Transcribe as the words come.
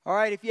All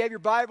right, if you have your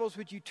Bibles,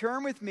 would you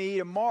turn with me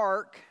to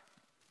Mark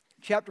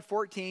chapter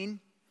 14? And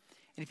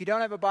if you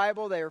don't have a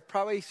Bible, they're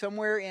probably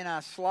somewhere in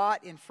a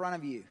slot in front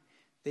of you.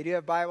 They do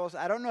have Bibles.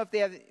 I don't know if they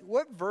have,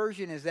 what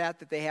version is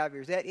that they have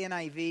here? Is that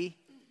NIV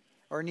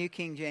or New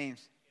King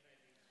James?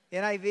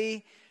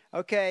 NIV?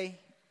 Okay.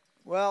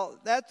 Well,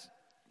 that's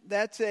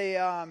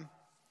an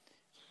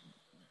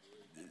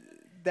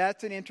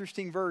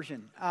interesting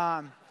version.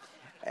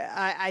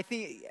 I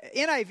think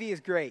NIV is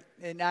great,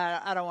 and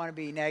I don't want to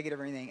be negative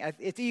or anything.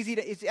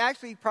 It's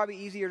actually probably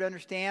easier to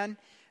understand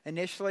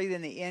initially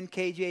than the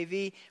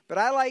NKJV, but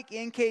I like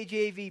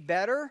NKJV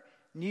better,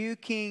 New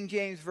King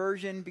James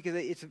Version, because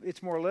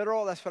it's more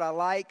literal. That's what I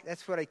like.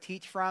 That's what I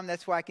teach from.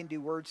 That's why I can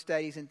do word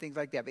studies and things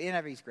like that. But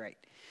NIV is great.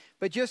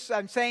 But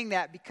I'm saying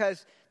that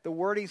because the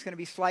wording is going to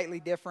be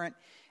slightly different,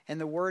 and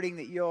the wording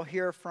that you'll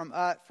hear from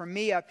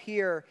me up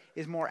here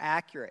is more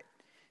accurate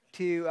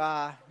to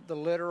the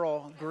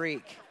literal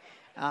Greek.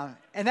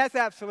 And that's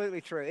absolutely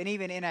true. And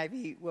even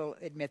NIV will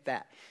admit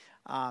that.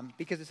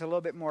 Because it's a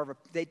little bit more of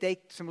they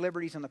take some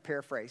liberties on the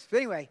paraphrase. But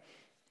anyway,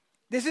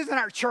 this isn't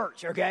our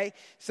church, okay?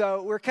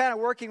 So we're kind of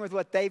working with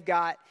what they've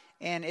got.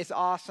 And it's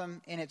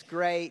awesome. And it's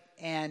great.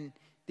 And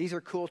these are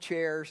cool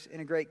chairs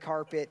and a great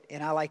carpet.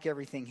 And I like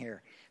everything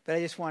here. But I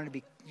just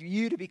wanted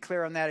you to be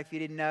clear on that if you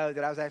didn't know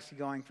that I was actually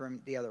going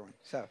from the other one.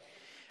 So,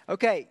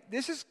 okay,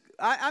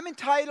 I'm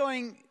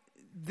entitling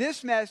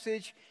this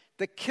message,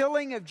 The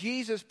Killing of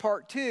Jesus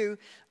Part 2.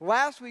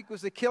 Last week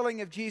was The Killing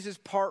of Jesus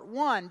Part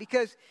 1.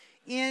 Because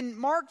in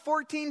Mark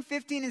 14,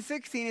 15, and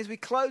 16, as we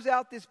close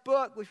out this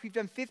book, which we've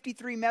done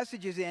 53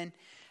 messages in,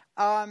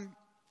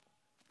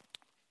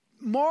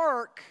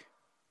 Mark,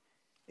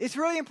 it's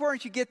really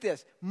important you get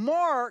this.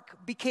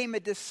 Mark became a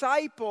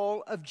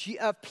disciple of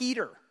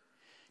Peter.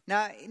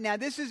 Now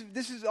this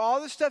is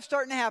all the stuff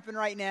starting to happen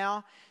right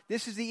now.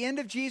 This is the end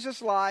of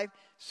Jesus' life.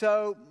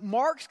 So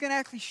Mark's going to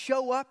actually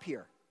show up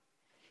here.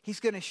 He's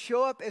going to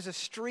show up as a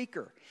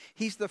streaker.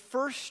 He's the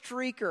first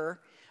streaker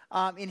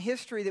in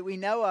history that we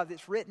know of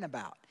that's written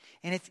about.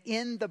 And it's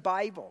in the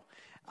Bible.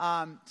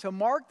 So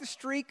Mark the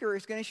streaker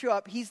is going to show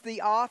up. He's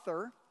the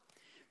author.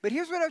 But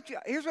here's what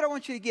I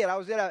want you to get. I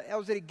was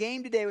at a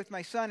game today with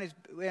my son. And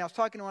I was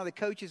talking to one of the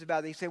coaches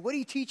about it. He said, "What are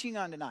you teaching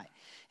on tonight?"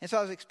 And so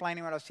I was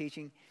explaining what I was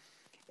teaching.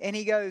 And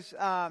he goes,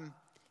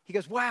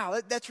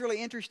 "Wow, that's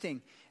really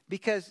interesting."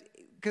 Because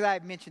I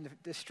had mentioned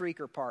the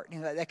streaker part. You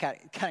know, that kind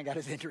of got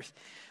his interest.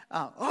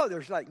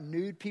 There's like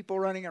nude people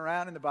running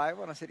around in the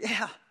Bible. And I said,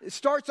 yeah, it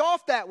starts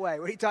off that way.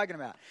 What are you talking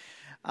about?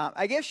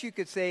 I guess you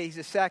could say he's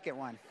the second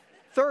one.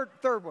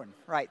 Third one.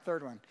 Right,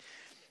 third one.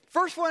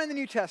 First one in the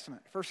New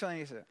Testament.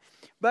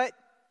 But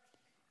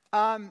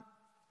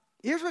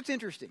here's what's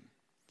interesting.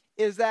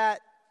 Is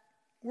that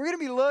we're going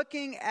to be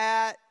looking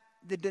at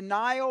the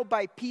denial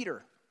by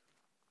Peter.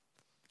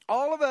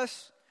 All of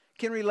us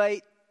can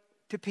relate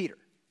to Peter.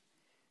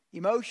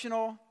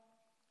 Emotional,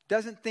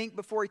 doesn't think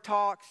before he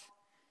talks,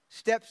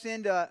 steps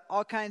into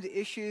all kinds of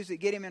issues that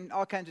get him in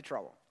all kinds of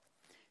trouble.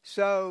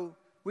 So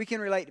we can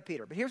relate to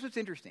Peter. But here's what's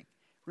interesting.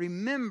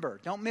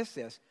 Remember, don't miss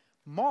this,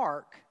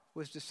 Mark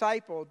was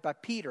discipled by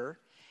Peter,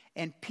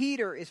 and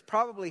Peter is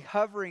probably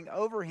hovering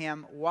over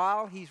him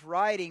while he's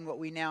writing what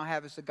we now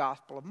have as the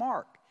Gospel of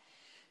Mark.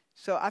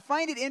 So I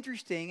find it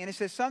interesting, and it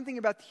says something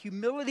about the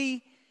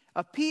humility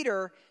of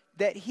Peter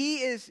that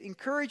he is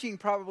encouraging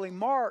probably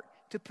Mark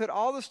to put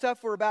all the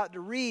stuff we're about to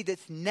read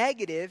that's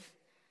negative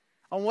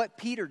on what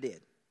Peter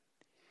did.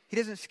 He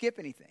doesn't skip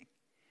anything.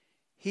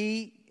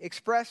 He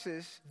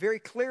expresses very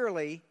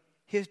clearly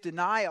his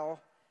denial.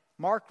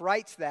 Mark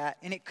writes that,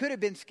 and it could have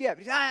been skipped.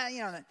 He says,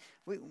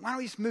 why don't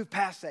we just move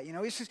past that?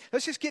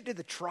 Let's just get to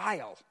the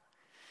trial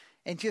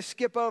and just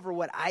skip over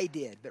what I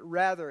did. But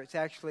rather, it's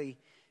actually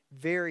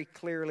very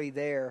clearly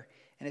there,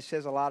 and it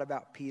says a lot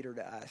about Peter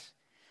to us.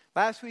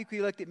 Last week,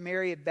 we looked at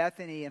Mary of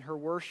Bethany and her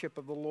worship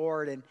of the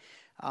Lord, and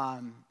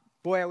I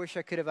wish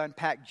I could have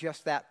unpacked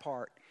just that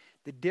part.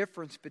 The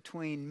difference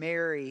between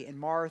Mary and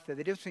Martha,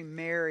 the difference between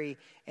Mary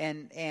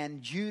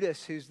and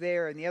Judas, who's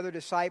there, and the other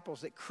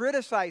disciples that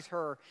criticize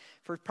her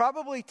for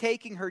probably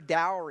taking her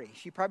dowry.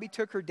 She probably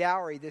took her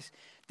dowry,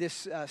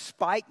 this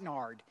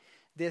spikenard,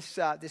 this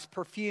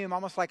perfume,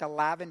 almost like a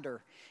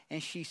lavender,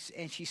 and she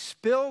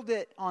spilled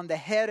it on the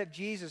head of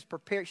Jesus.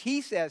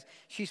 He says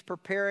she's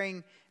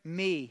preparing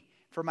me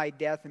for my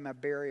death and my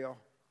burial.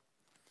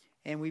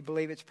 And we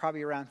believe it's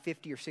probably around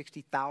 $50,000 or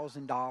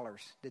 $60,000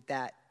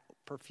 that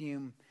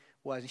perfume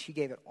was. And she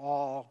gave it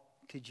all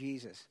to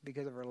Jesus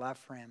because of her love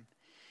for him.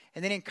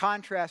 And then in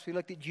contrast, we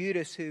looked at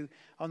Judas, who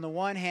on the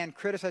one hand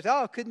criticized,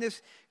 couldn't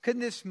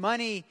this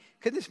money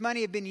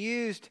have been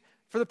used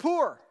for the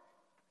poor?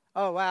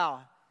 Oh,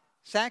 wow.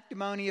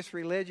 Sanctimonious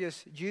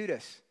religious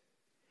Judas.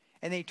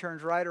 And then he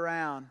turns right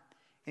around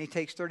and he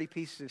takes 30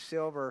 pieces of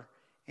silver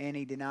and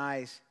he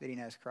denies that he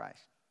knows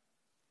Christ.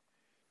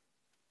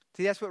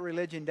 See, that's what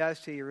religion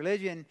does to you.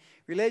 Religion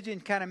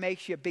kind of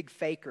makes you a big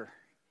faker.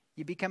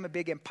 You become a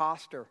big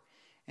imposter.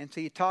 And so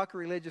you talk a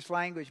religious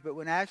language, but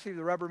when actually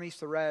the rubber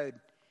meets the road,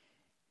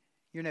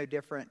 you're no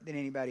different than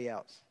anybody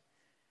else.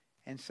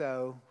 And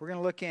so we're going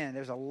to look in.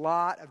 There's a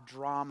lot of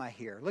drama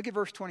here. Look at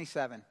verse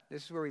 27.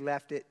 This is where we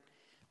left it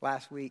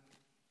last week.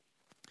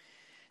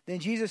 Then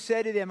Jesus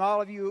said to them,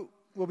 all of you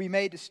will be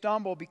made to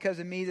stumble because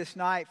of me this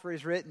night, for it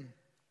is written,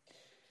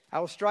 I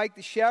will strike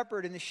the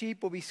shepherd and the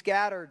sheep will be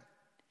scattered.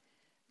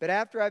 But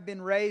after I've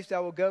been raised, I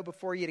will go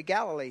before you to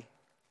Galilee.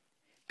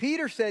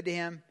 Peter said to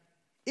him,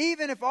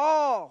 even if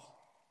all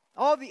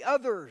the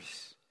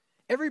others,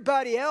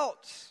 everybody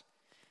else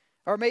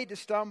are made to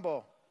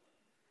stumble,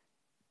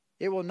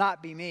 it will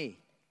not be me.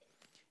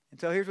 And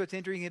so here's what's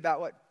interesting about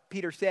what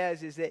Peter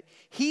says is that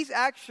he's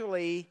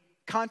actually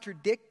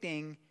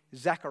contradicting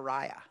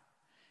Zechariah.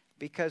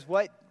 Because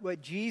what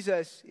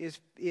Jesus is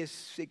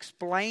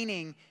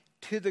explaining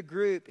to the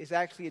group is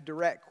actually a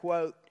direct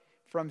quote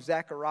from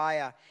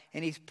Zechariah.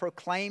 And he's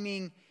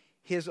proclaiming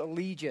his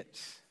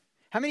allegiance.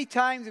 How many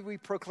times have we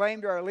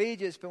proclaimed our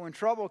allegiance, but when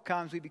trouble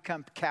comes, we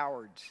become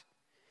cowards?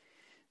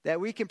 That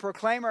we can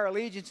proclaim our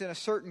allegiance in a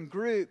certain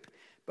group,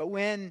 but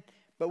when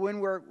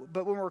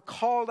we're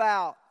called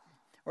out,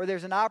 or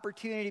there's an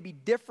opportunity to be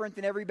different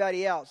than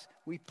everybody else,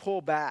 we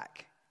pull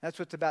back. That's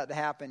what's about to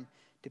happen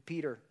to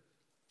Peter.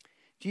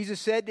 Jesus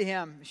said to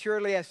him,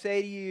 surely I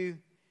say to you,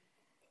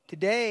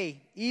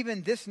 today,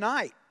 even this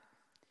night,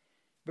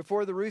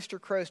 before the rooster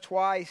crows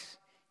twice,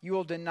 you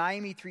will deny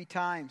me 3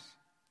 times.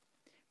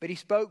 But he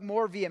spoke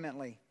more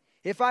vehemently,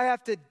 if I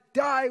have to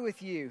die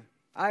with you,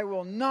 I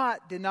will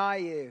not deny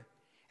you.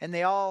 And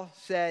they all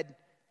said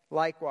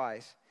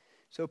likewise.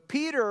 So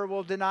Peter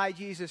will deny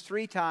Jesus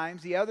 3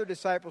 times. The other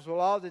disciples will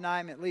all deny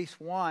him at least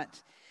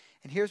once.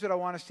 And here's what I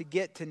want us to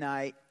get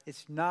tonight.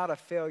 It's not a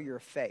failure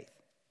of faith.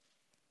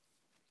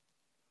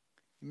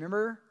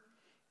 Remember,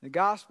 in the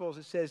Gospels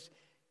it says,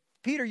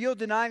 Peter, you'll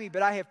deny me,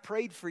 but I have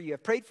prayed for you.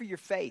 I've prayed for your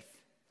faith.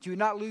 That you would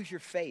not lose your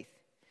faith.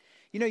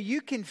 You know,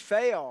 you can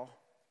fail,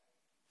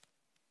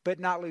 but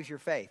not lose your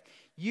faith.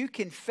 You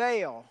can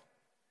fail,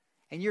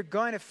 and you're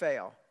going to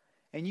fail,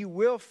 and you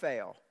will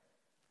fail.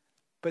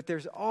 But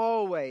there's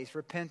always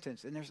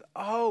repentance, and there's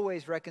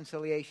always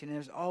reconciliation, and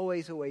there's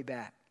always a way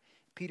back.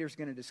 Peter's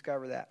going to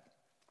discover that.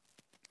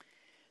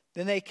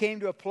 Then they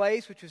came to a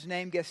place which was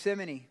named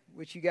Gethsemane,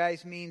 which you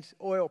guys means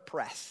oil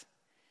press.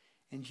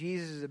 And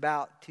Jesus is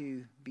about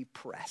to be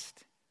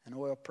pressed, an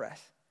oil press.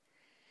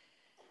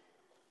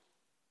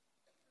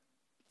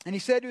 And he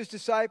said to his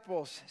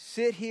disciples,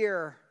 sit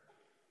here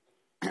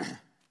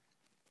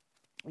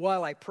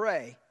while I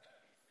pray.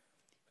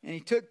 And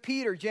he took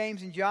Peter,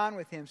 James, and John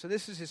with him. So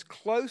this is his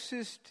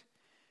closest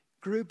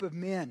group of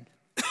men.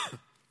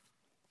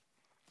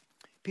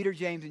 Peter,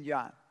 James, and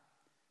John.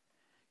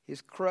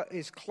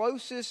 His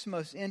closest,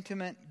 most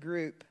intimate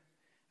group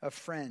of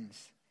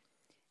friends.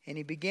 And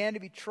he began to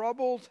be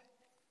troubled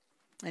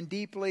and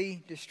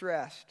deeply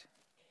distressed.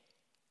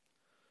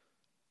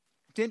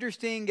 It's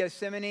interesting,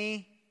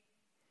 Gethsemane.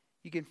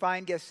 You can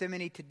find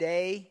Gethsemane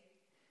today.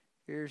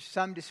 There's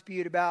some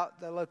dispute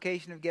about the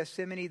location of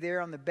Gethsemane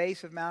there on the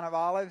base of Mount of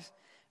Olives.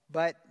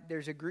 But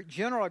there's a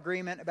general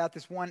agreement about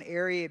this one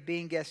area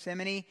being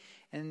Gethsemane.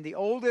 And the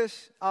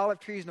oldest olive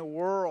trees in the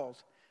world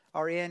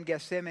are in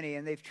Gethsemane.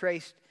 And they've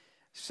traced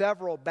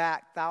several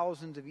back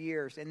thousands of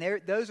years.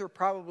 And those are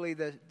probably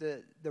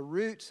the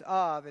roots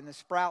of and the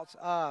sprouts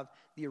of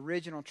the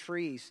original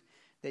trees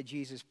that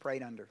Jesus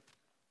prayed under.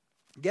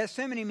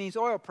 Gethsemane means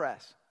oil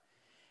press.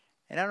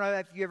 And I don't know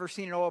if you've ever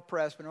seen an oil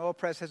press, but an oil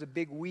press has a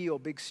big wheel,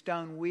 big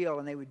stone wheel,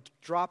 and they would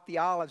drop the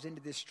olives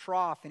into this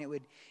trough, and it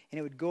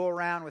would go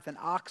around with an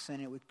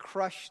oxen. It would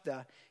crush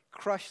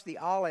the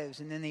olives,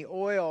 and then the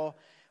oil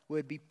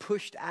would be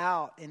pushed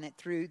out and it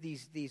through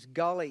these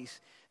gullies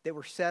that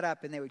were set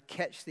up, and they would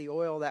catch the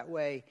oil that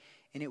way.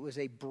 And it was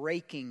a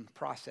breaking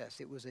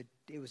process. It was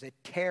a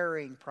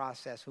tearing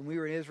process. When we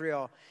were in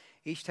Israel,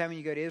 each time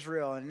you go to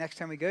Israel, and the next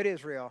time we go to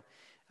Israel,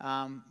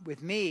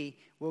 with me,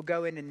 we'll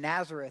go into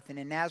Nazareth, and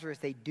in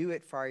Nazareth they do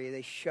it for you.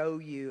 They show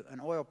you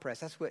an oil press.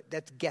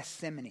 That's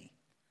Gethsemane.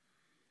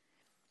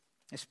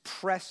 This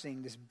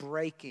pressing, this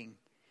breaking,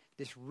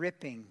 this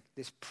ripping,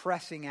 this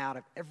pressing out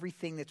of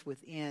everything that's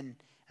within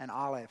an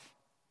olive.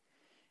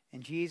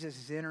 And Jesus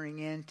is entering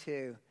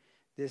into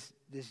this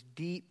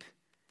deep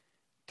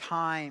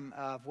time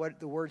of what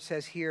the word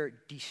says here,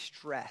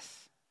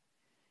 distress.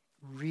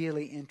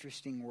 Really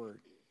interesting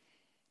word.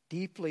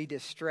 Deeply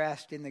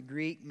distressed in the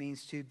Greek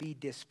means to be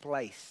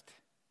displaced,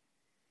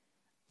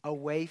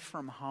 away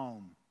from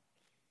home,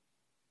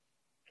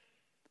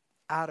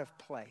 out of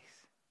place.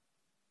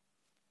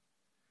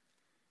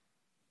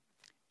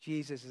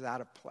 Jesus is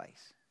out of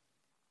place.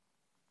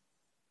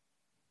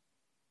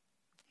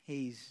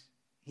 He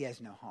has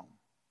no home.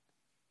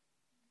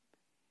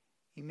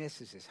 He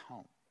misses his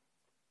home.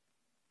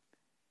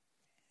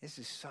 This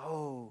is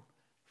so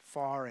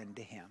foreign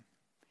to him.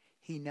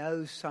 He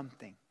knows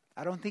something.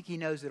 I don't think he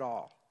knows it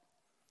all.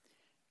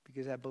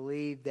 Because I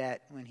believe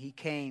that when he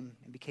came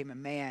and became a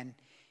man,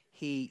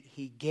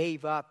 he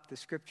gave up, the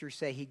scriptures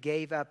say, he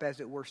gave up, as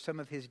it were, some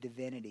of his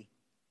divinity.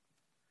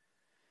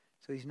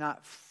 So he's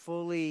not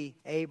fully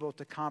able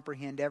to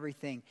comprehend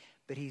everything.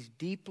 But he's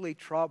deeply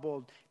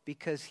troubled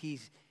because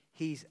he's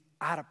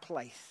out of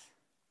place.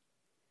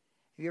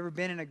 Have you ever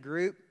been in a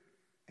group?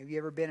 Have you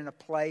ever been in a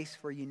place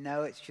where you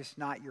know it's just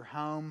not your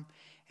home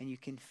and you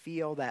can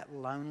feel that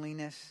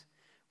loneliness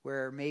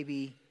where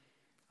maybe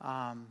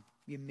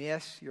you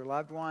miss your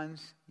loved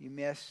ones, you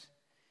miss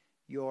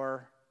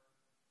your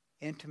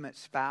intimate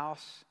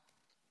spouse?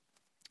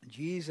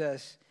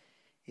 Jesus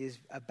is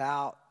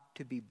about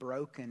to be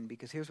broken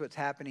because here's what's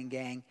happening,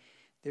 gang.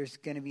 There's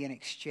going to be an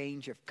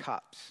exchange of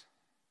cups.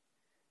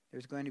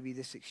 There's going to be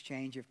this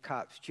exchange of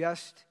cups.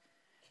 Just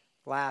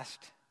last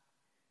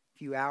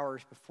few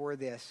hours before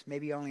this,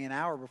 maybe only an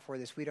hour before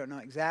this, we don't know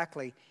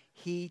exactly,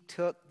 he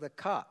took the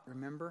cup,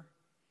 remember?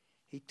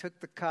 He took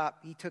the cup.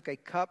 He took a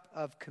cup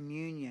of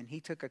communion. He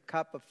took a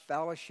cup of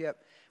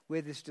fellowship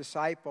with his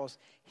disciples.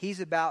 He's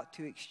about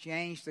to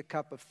exchange the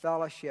cup of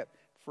fellowship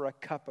for a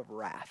cup of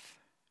wrath.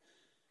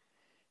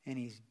 And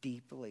he's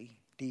deeply,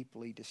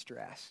 deeply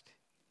distressed.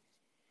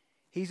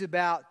 He's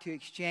about to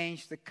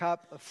exchange the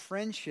cup of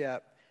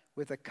friendship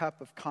with a cup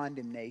of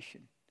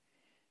condemnation.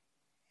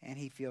 And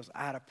he feels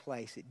out of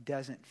place. It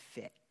doesn't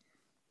fit.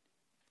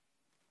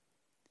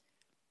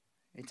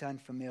 It's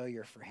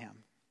unfamiliar for him.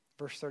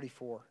 Verse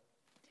 34.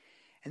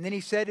 And then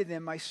he said to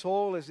them, my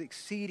soul is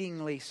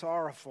exceedingly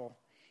sorrowful,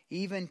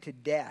 even to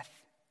death.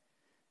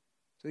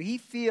 So he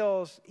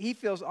feels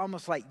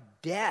almost like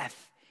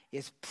death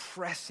is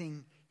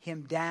pressing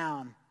him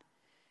down,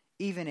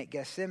 even at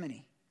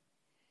Gethsemane.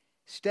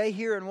 Stay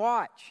here and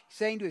watch.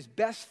 Saying to his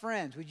best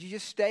friends, would you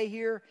just stay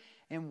here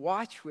and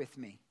watch with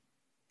me?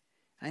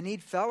 I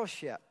need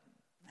fellowship.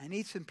 I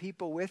need some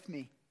people with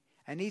me.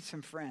 I need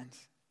some friends.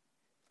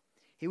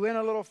 He went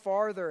a little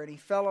farther and he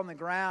fell on the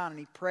ground and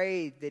he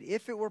prayed that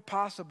if it were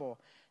possible,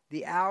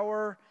 the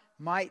hour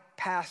might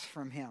pass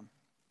from him.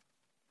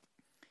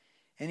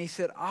 And he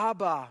said,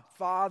 Abba,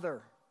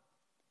 Father.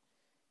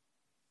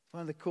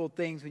 One of the cool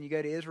things when you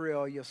go to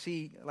Israel, you'll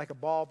see like a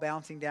ball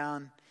bouncing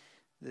down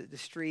the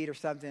street or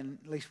something.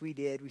 At least we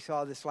did. We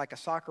saw this like a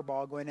soccer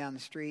ball going down the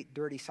street,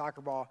 dirty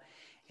soccer ball.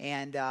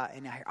 And I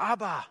hear,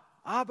 Abba,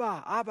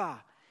 Abba,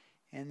 Abba.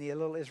 And the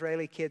little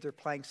Israeli kids are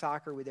playing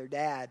soccer with their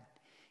dad.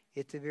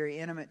 It's a very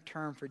intimate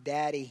term for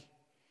daddy.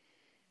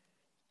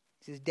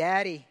 He says,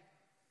 Daddy,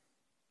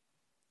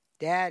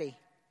 Daddy,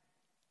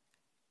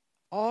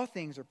 all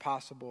things are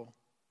possible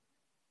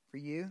for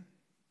you.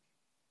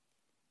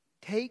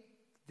 Take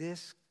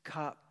this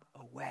cup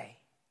away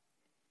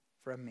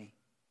from me.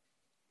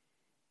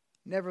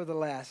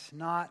 Nevertheless,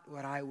 not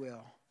what I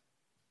will,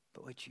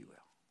 but what you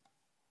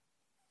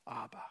will.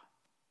 Abba.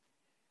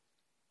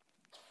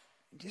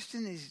 Just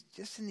in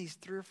these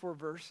 3 or 4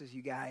 verses,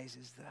 you guys,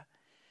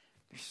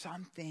 there's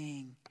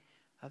something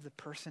of the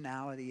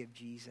personality of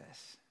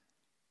Jesus.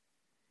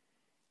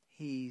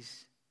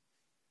 He's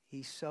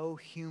so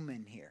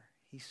human here.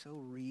 He's so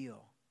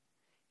real.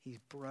 He's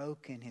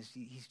broken.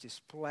 He's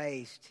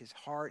displaced. His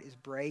heart is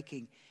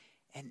breaking.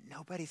 And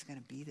nobody's going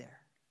to be there.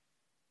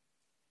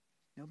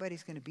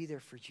 Nobody's going to be there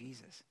for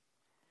Jesus.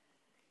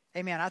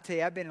 Hey, man, I'll tell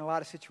you, I've been in a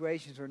lot of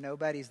situations where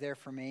nobody's there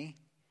for me.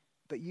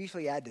 But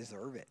usually I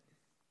deserve it.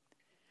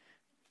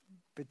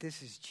 But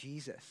this is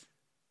Jesus.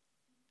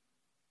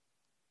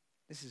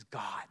 This is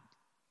God.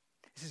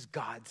 This is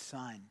God's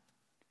Son.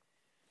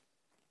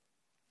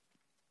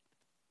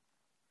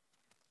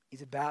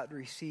 He's about to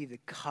receive the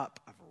cup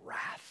of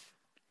wrath.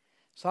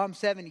 Psalm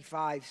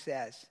 75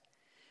 says,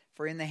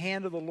 for in the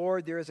hand of the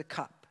Lord there is a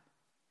cup,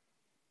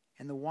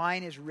 and the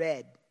wine is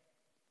red.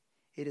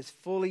 It is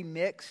fully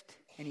mixed,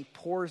 and he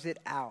pours it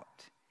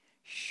out.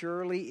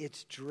 Surely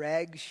its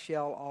dregs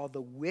shall all the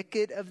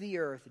wicked of the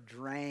earth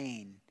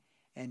drain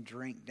and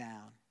drink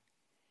down.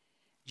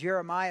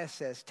 Jeremiah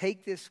says,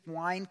 take this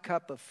wine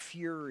cup of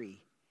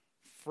fury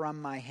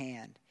from my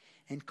hand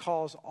and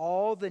cause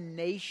all the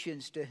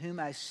nations to whom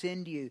I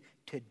send you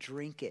to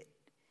drink it.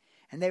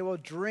 And they will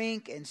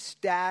drink and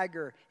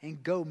stagger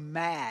and go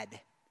mad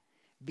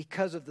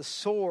because of the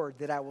sword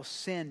that I will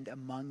send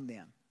among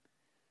them.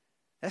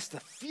 That's the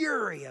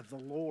fury of the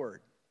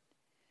Lord.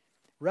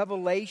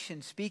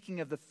 Revelation, speaking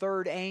of the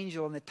third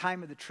angel in the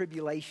time of the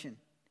tribulation.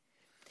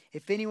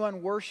 If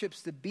anyone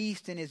worships the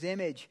beast in his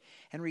image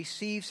and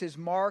receives his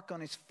mark on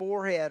his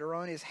forehead or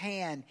on his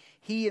hand,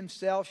 he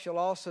himself shall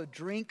also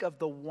drink of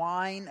the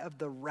wine of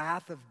the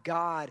wrath of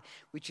God,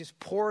 which is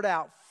poured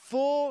out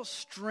full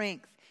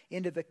strength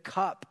into the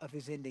cup of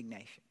his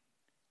indignation.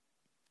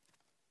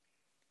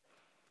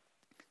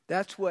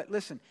 That's what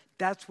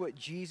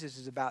Jesus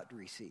is about to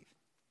receive.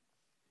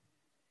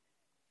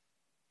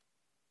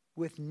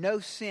 With no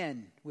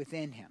sin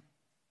within him.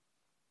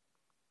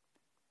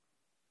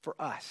 For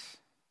us.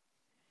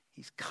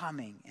 He's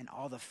coming, and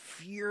all the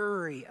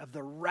fury of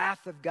the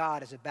wrath of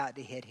God is about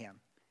to hit him.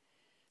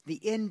 The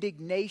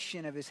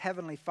indignation of his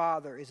heavenly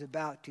Father is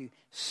about to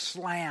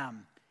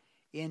slam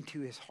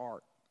into his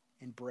heart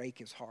and break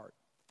his heart.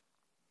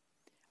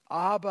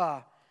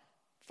 Abba,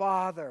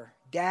 Father,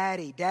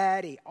 Daddy,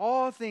 Daddy,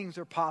 all things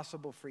are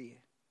possible for you.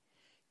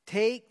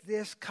 Take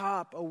this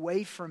cup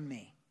away from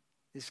me,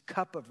 this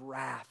cup of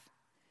wrath.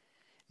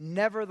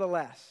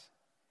 Nevertheless,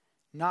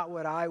 not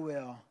what I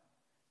will,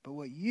 but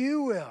what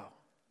you will.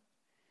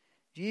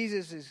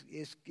 Jesus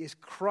is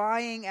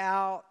crying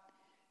out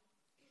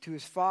to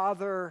his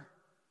Father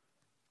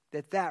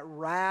that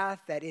wrath,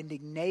 that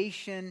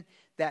indignation,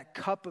 that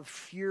cup of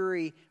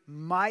fury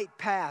might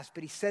pass.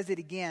 But he says it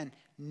again,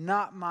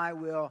 not my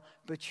will,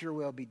 but your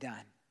will be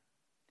done.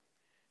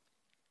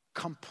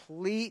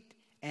 Complete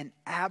and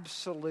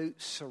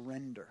absolute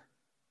surrender.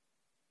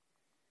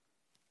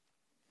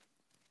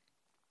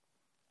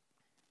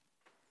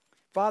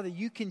 Father,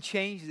 you can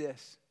change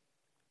this.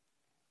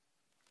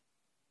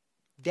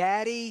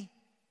 Daddy,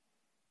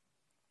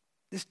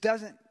 this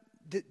doesn't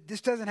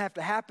have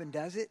to happen,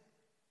 does it?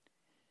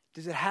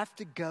 Does it have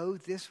to go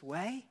this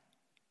way?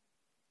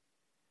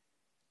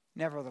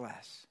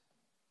 Nevertheless,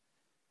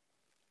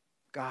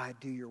 God,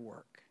 do your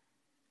work.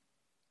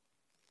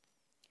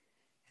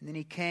 And then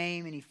he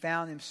came and he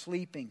found him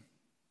sleeping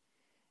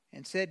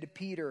and said to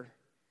Peter,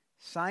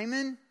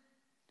 Simon,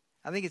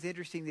 I think it's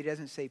interesting that he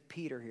doesn't say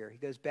Peter here. He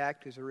goes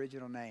back to his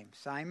original name.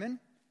 Simon,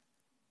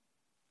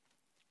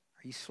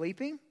 are you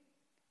sleeping?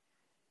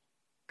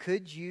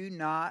 Could you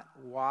not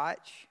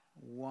watch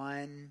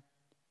 1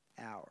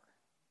 hour?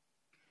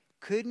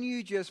 Couldn't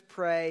you just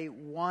pray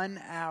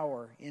 1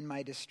 hour in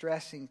my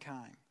distressing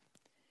time?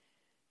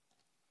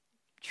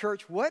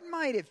 Church, what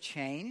might have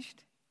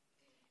changed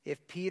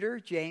if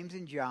Peter, James,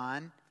 and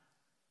John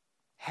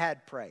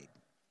had prayed?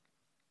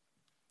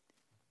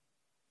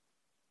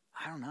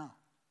 I don't know.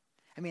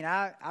 I mean,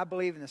 I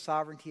believe in the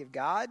sovereignty of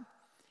God.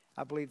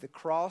 I believe the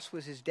cross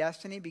was his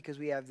destiny because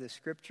we have the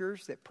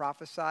scriptures that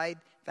prophesied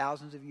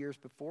thousands of years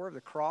before of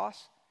the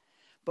cross.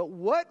 But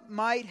what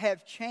might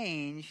have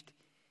changed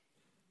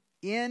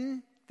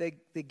in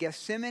the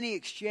Gethsemane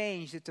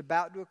exchange that's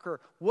about to occur?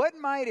 What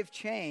might have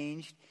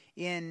changed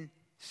in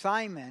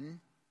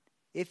Simon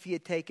if he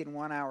had taken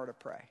 1 hour to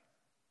pray?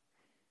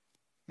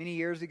 Many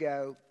years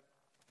ago,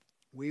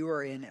 we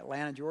were in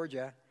Atlanta,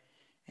 Georgia,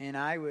 and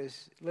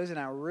Liz and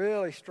I were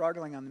really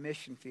struggling on the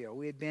mission field.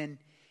 We had been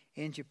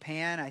in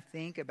Japan, I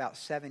think, about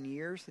 7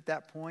 years at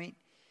that point,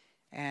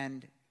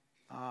 and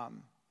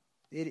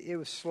it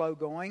was slow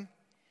going.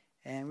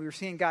 And we were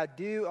seeing God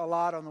do a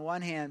lot on the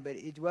one hand, but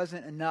it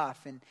wasn't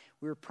enough. And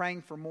we were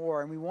praying for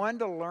more. And we wanted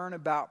to learn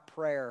about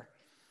prayer.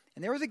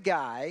 And there was a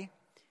guy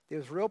that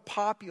was real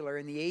popular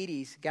in the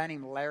 80s, a guy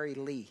named Larry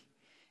Lee.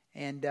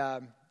 And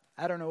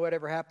I don't know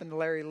whatever happened to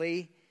Larry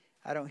Lee.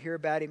 I don't hear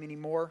about him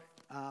anymore.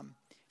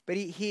 But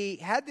he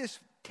had this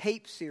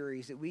tape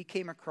series that we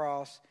came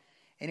across,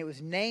 and it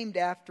was named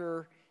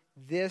after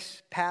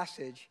this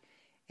passage.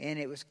 And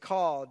it was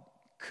called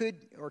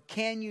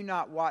Can You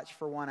Not Watch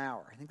for 1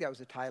 hour? I think that was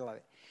the title of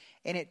it.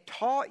 And it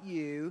taught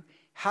you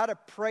how to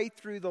pray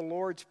through the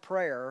Lord's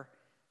Prayer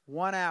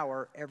 1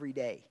 hour every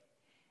day.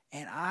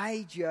 And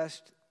I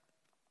just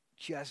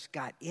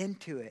got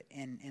into it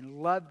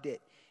and loved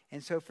it.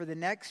 And so for the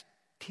next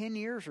 10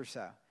 years or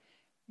so,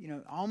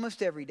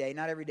 almost every day,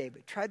 not every day,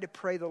 but tried to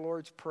pray the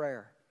Lord's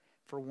Prayer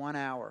for 1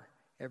 hour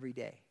every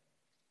day.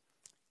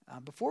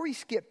 Before we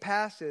skip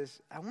past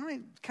this, I want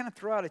to kind of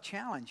throw out a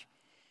challenge.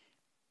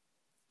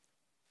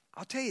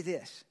 I'll tell you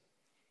this.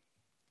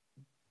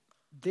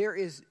 There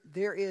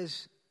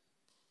is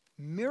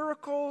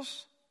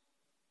miracles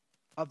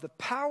of the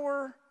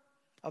power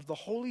of the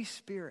Holy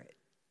Spirit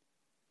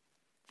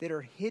that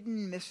are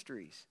hidden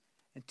mysteries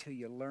until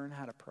you learn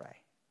how to pray.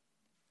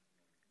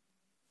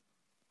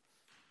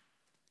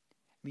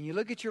 I mean, you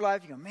look at your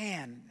life, you go,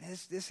 man,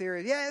 this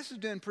area, this is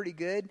doing pretty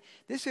good.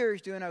 This area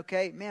is doing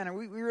okay. Man,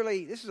 we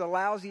really, this is a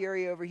lousy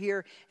area over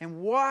here.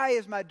 And why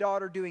is my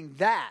daughter doing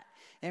that?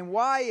 And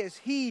why is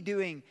he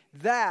doing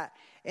that?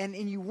 And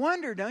you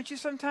wonder, don't you,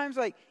 sometimes,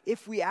 like,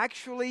 if we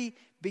actually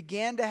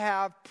began to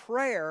have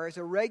prayer as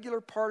a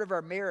regular part of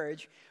our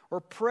marriage or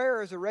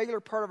prayer as a regular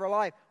part of our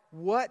life,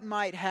 what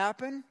might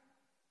happen?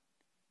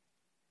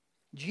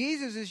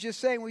 Jesus is just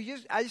saying,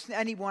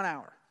 I need 1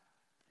 hour.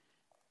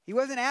 He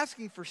wasn't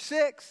asking for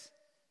 6.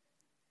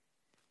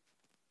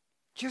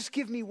 Just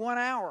give me 1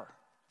 hour.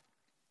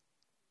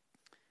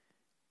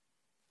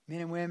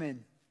 Men and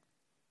women,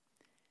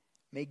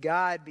 may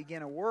God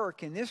begin a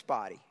work in this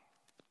body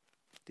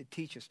to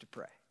teach us to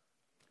pray.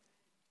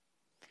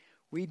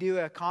 We do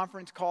a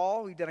conference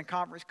call. We've done a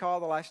conference call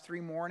the last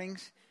 3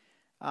 mornings.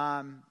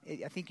 I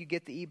think you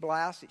get the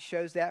e-blast. It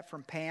shows that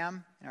from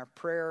Pam and our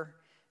prayer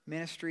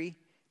ministry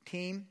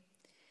team.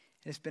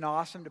 And it's been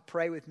awesome to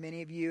pray with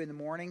many of you in the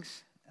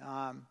mornings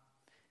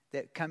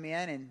that come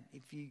in. And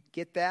if you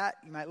get that,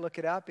 you might look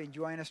it up and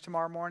join us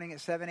tomorrow morning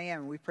at 7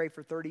 a.m. We pray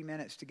for 30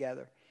 minutes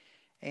together.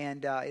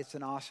 And it's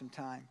an awesome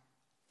time.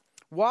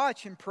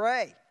 Watch and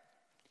pray.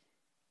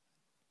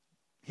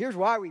 Here's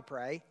why we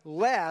pray.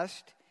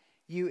 Lest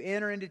you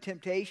enter into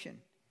temptation.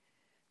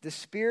 The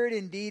spirit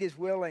indeed is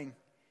willing,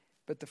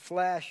 but the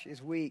flesh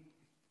is weak.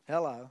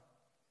 Hello.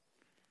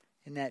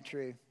 Isn't that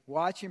true?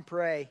 Watch and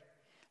pray.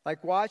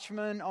 Like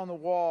watchmen on the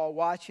wall,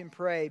 watch and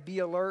pray. Be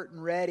alert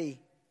and ready.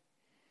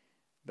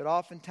 But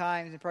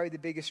oftentimes, and probably the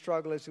biggest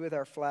struggle is with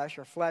our flesh.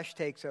 Our flesh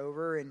takes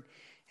over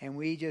and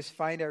we just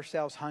find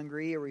ourselves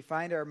hungry, or we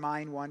find our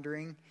mind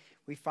wandering.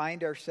 We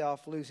find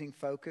ourselves losing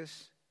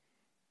focus.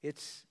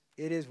 It's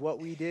It is what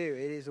we do.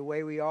 It is the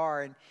way we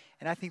are. And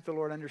I think the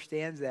Lord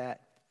understands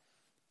that.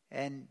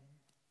 And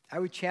I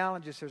would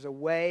challenge us, there's a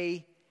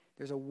way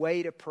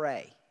to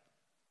pray.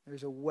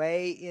 There's a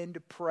way into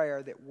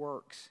prayer that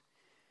works.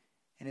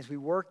 And as we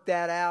work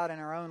that out in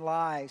our own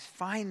lives,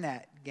 find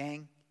that,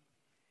 gang.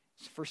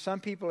 For some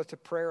people, it's a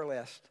prayer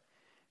list.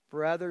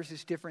 For others,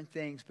 it's different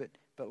things. But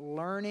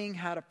learning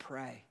how to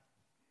pray.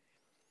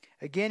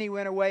 Again, he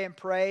went away and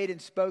prayed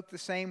and spoke the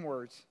same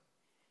words.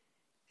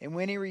 And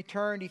when he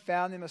returned, he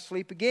found them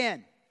asleep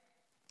again,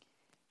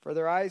 for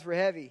their eyes were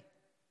heavy,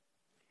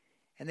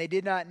 and they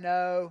did not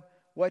know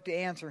what to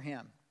answer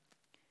him.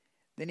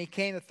 Then he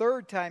came the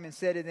third time and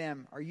said to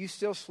them, "Are you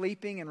still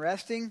sleeping and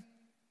resting?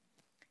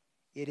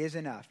 It is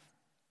enough.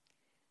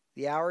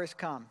 The hour has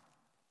come.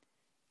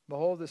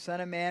 Behold, the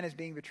Son of Man is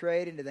being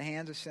betrayed into the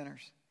hands of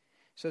sinners."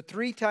 So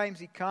 3 times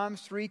he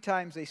comes, 3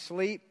 times they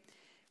sleep.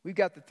 We've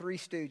got the 3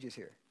 stooges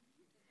here.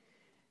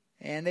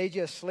 And they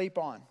just sleep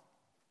on.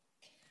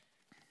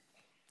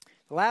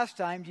 The last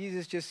time,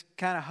 Jesus just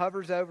kind of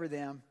hovers over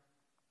them.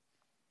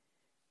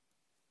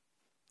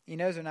 He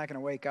knows they're not going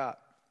to wake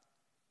up.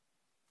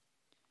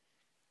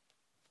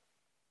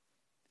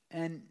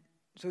 And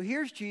so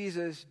here's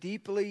Jesus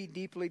deeply,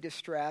 deeply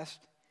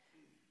distressed.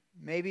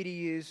 Maybe to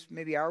use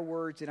our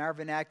words in our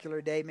vernacular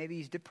day, maybe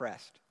he's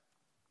depressed.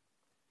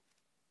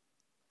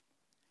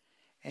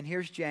 And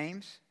here's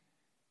James,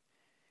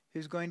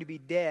 who's going to be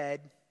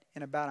dead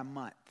in about a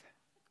month.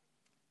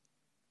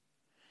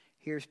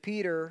 Here's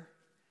Peter,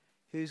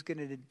 who's going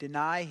to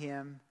deny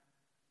him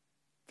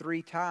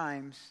 3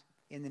 times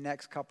in the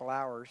next couple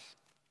hours.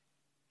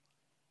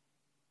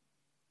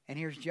 And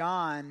here's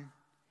John,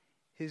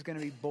 who's going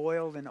to be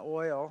boiled in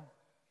oil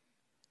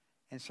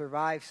and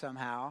survive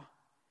somehow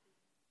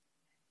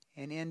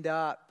and end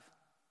up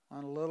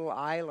on a little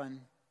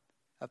island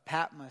of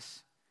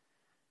Patmos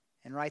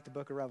and write the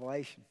book of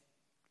Revelation.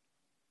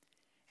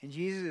 And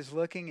Jesus is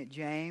looking at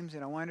James,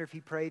 and I wonder if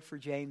he prayed for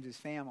James's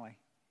family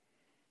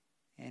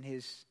and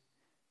his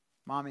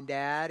mom and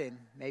dad and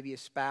maybe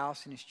his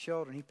spouse and his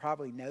children. He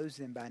probably knows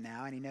them by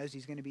now, and he knows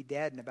he's going to be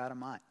dead in about a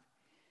month.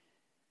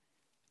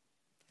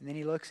 And then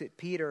he looks at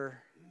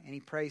Peter, and he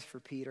prays for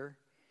Peter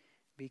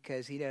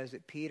because he knows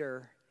that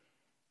Peter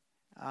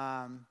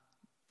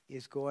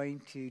is going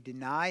to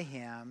deny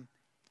him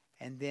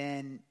and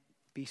then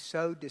be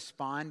so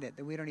despondent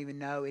that we don't even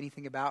know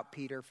anything about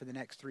Peter for the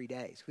next 3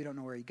 days. We don't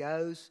know where he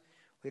goes.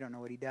 We don't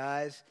know what he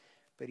does.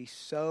 But he's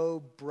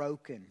so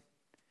broken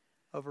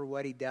over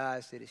what he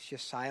does that it's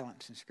just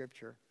silence in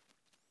Scripture.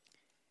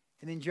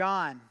 And then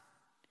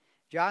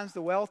John's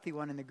the wealthy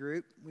one in the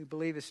group. We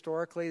believe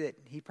historically that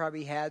he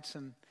probably had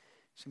some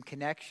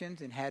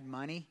connections and had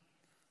money.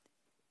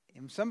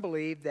 And some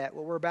believe that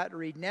what we're about to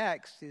read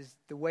next is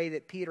the way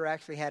that Peter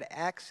actually had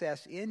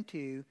access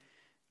into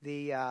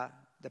the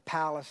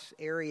palace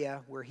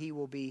area where he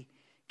will be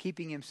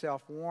keeping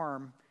himself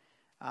warm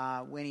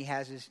when he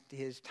has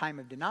his time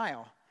of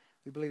denial.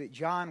 We believe that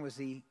John was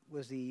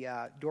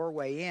the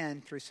doorway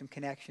in through some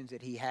connections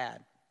that he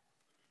had.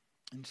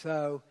 And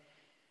so,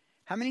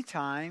 how many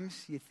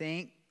times you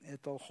think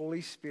that the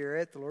Holy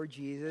Spirit, the Lord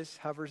Jesus,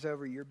 hovers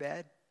over your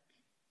bed?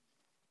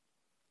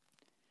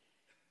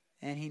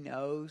 And he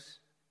knows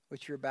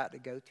what you're about to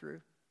go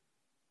through.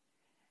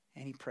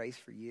 And he prays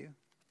for you.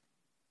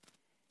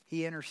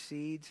 He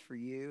intercedes for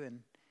you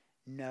and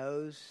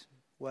knows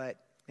what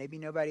maybe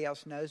nobody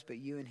else knows but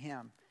you and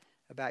him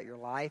about your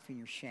life and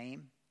your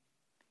shame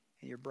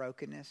and your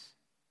brokenness.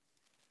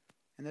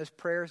 And those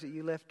prayers that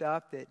you lift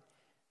up that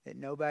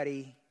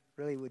nobody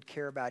really would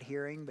care about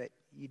hearing, but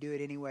you do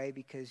it anyway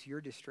because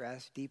you're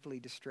distressed, deeply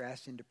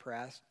distressed and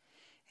depressed.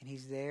 And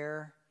he's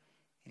there,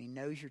 and he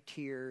knows your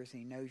tears, and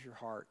he knows your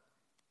heart.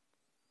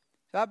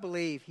 So I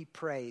believe he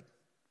prayed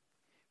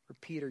for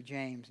Peter,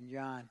 James, and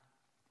John.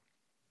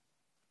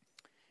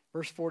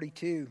 Verse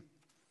 42.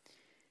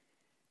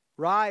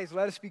 "Rise,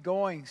 let us be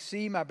going.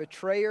 See, my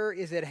betrayer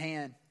is at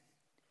hand."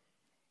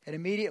 And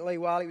immediately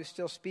while he was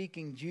still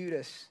speaking,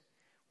 Judas,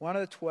 one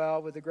of the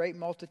 12, with a great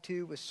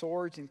multitude with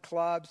swords and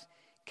clubs,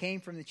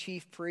 came from the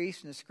chief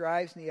priests and the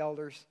scribes and the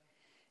elders.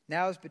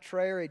 Now his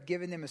betrayer had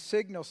given them a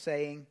signal,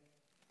 saying,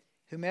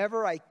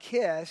 "Whomever I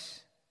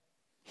kiss,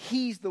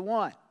 he's the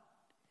one.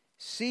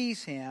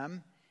 Seize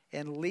him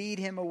and lead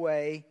him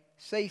away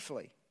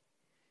safely."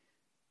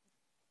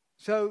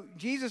 So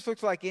Jesus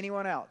looks like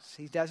anyone else.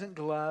 He doesn't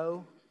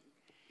glow.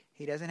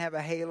 He doesn't have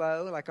a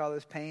halo like all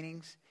those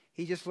paintings.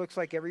 He just looks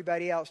like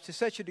everybody else to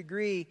such a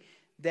degree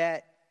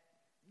that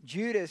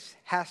Judas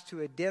has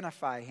to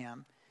identify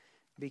him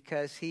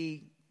because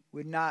he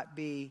would not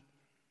be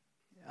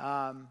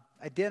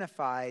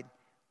identified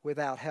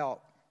without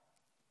help.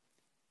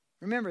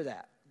 Remember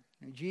that.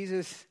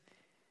 Jesus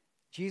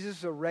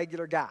is a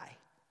regular guy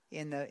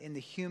in the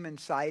human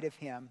side of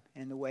him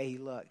and the way he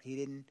looked. He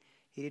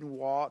didn't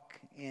walk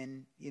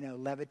in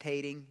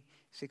levitating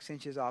 6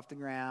 inches off the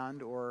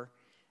ground or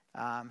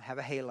have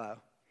a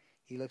halo.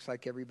 He looks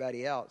like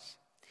everybody else.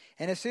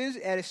 And as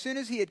soon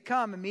as he had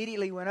come,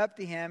 immediately went up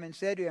to him and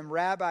said to him,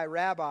 "Rabbi,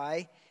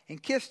 Rabbi,"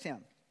 and kissed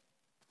him.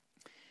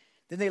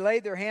 Then they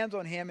laid their hands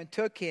on him and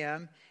took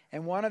him,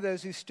 and one of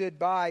those who stood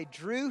by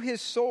drew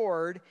his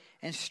sword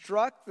and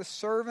struck the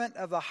servant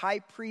of the high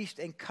priest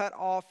and cut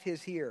off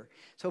his ear.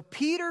 So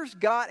Peter's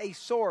got a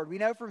sword. We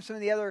know from some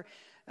of the other,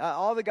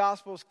 all the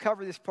Gospels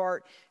cover this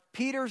part.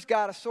 Peter's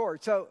got a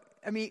sword. So,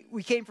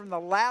 we came from the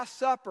Last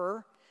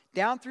Supper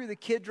down through the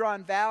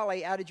Kidron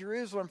Valley out of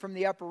Jerusalem from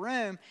the upper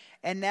room,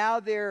 and now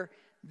they're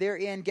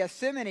in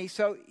Gethsemane.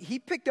 So he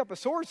picked up a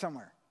sword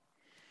somewhere.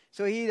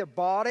 So he either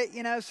bought it,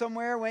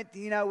 somewhere, went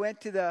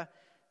to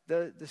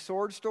the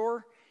sword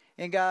store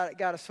and got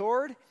a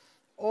sword,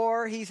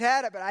 or he's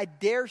had it. But I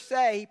dare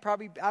say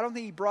I don't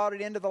think he brought it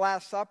into the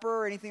Last Supper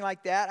or anything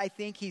like that. I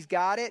think he's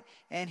got it,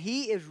 and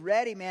he is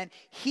ready, man.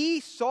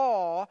 He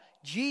saw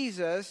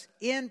Jesus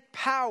in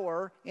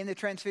power in the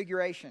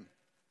Transfiguration.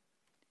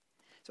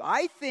 So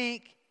I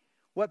think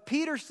what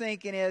Peter's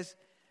thinking is,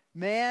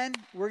 man,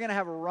 we're going to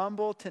have a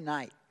rumble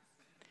tonight,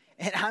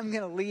 and I'm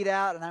going to lead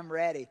out, and I'm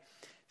ready.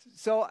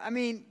 So,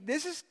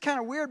 this is kind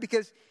of weird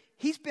because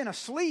he's been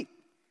asleep.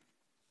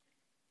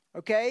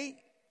 Okay?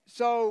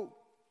 So,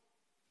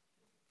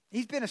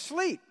 he's been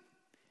asleep.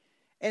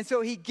 And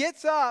so he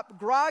gets up,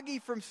 groggy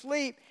from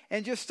sleep,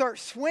 and just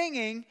starts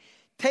swinging,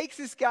 takes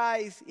this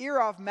guy's ear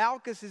off.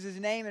 Malchus is his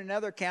name in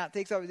another account,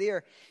 takes off his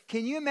ear.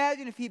 Can you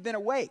imagine if he'd been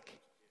awake?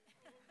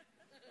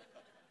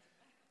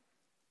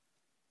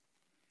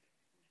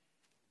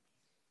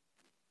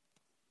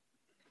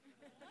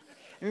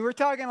 We're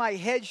talking like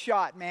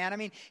headshot,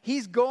 man.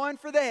 He's going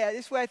for the head.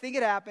 This is the way I think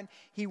it happened.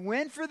 He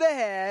went for the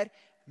head.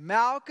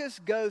 Malchus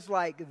goes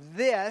like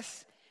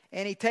this,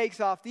 and he takes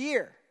off the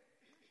ear.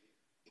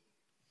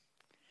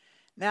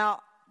 Now,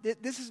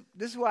 this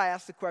is why I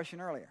asked the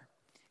question earlier,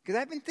 because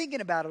I've been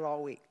thinking about it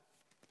all week.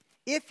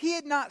 If he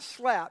had not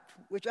slept,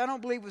 which I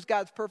don't believe was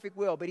God's perfect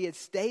will, but he had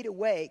stayed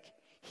awake,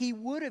 he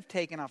would have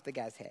taken off the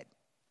guy's head.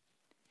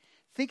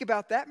 Think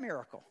about that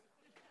miracle.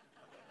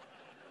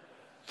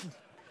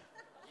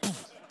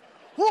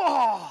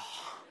 Whoa!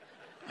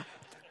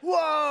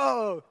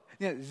 Whoa!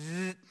 Ears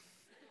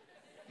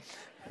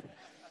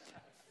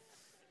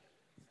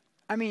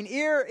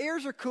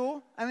are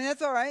cool.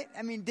 That's all right.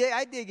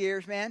 I dig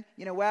ears, man.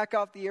 Whack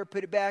off the ear,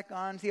 put it back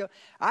on.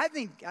 I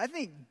think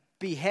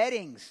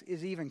beheadings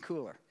is even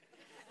cooler.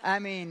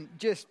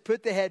 Just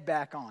put the head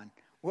back on.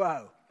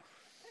 Whoa.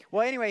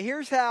 Well, anyway,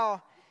 here's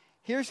how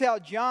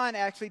John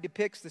actually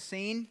depicts the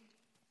scene.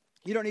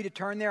 You don't need to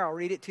turn there. I'll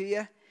read it to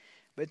you.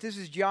 But this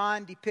is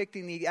John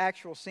depicting the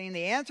actual scene.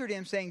 They answered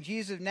him, saying,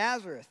 Jesus of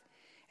Nazareth.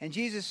 And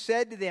Jesus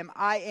said to them,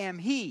 I am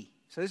he.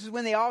 So this is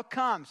when they all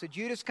come. So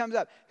Judas comes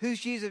up. Who's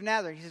Jesus of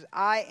Nazareth? He says,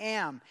 I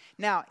am.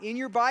 Now, in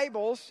your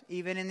Bibles,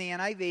 even in the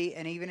NIV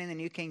and even in the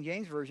New King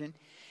James Version,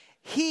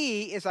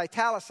 he is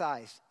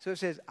italicized. So it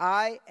says,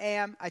 I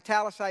am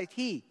italicized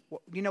he.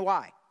 Well, do you know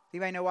why?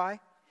 Anybody know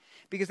why?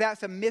 Because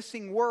that's a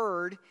missing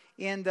word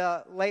in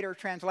the later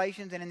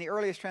translations and in the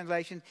earliest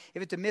translations.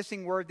 If it's a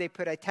missing word, they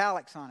put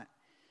italics on it.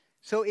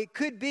 So it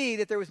could be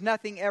that there was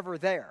nothing ever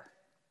there.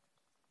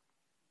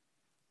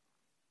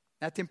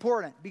 That's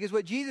important, because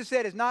what Jesus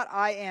said is not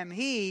I am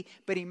he,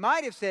 but he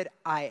might have said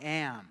I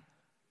am.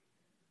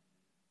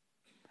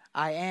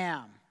 I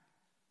am.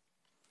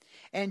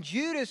 And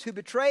Judas, who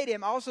betrayed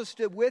him, also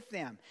stood with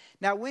them.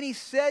 Now when he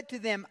said to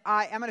them,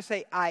 I'm going to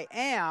say I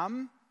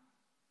am,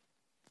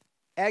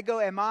 ego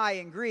eimi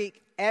in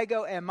Greek,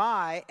 ego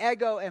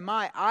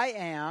eimi, I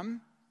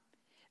am,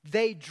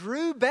 they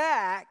drew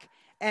back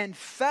and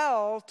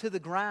fell to the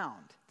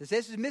ground.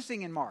 This is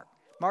missing in Mark.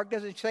 Mark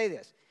doesn't say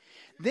this.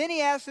 Then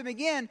he asked them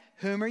again,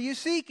 whom are you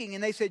seeking?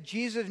 And they said,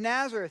 Jesus of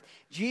Nazareth.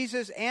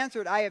 Jesus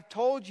answered, I have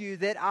told you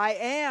that I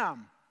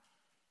am.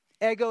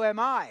 Ego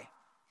eimi.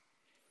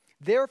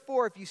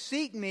 Therefore, if you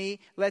seek me,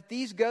 let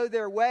these go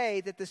their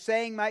way, that the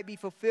saying might be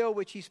fulfilled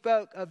which he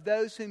spoke, of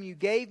those whom you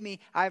gave me,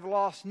 I have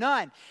lost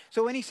none.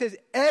 So when he says,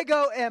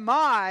 ego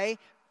eimi,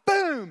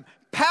 boom,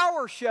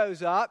 power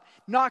shows up,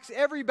 knocks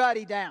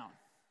everybody down.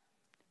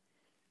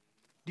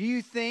 Do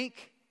you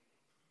think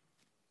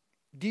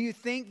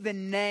the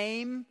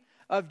name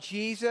of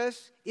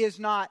Jesus is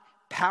not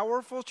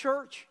powerful,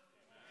 church?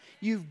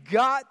 You've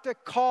got to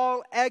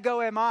call ego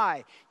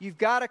eimi. You've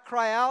got to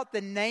cry out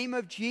the name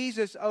of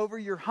Jesus over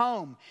your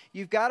home.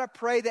 You've got to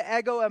pray the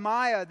ego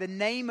eimi, the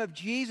name of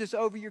Jesus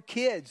over your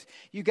kids.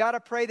 You've got to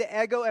pray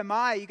the ego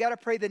eimi. You've got to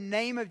pray the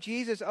name of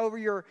Jesus over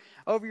your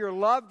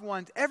loved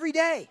ones every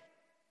day.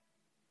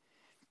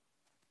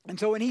 And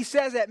so when he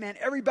says that, man,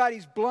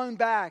 everybody's blown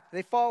back.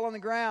 They fall on the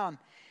ground.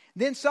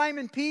 Then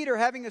Simon Peter,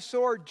 having a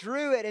sword,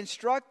 drew it and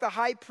struck the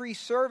high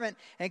priest's servant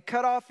and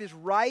cut off his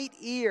right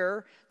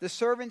ear. The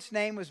servant's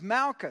name was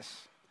Malchus.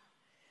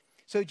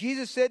 So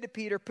Jesus said to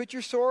Peter, put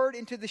your sword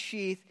into the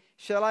sheath.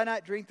 Shall I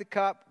not drink the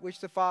cup which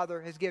the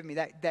Father has given me?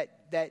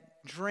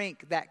 That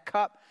drink, that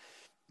cup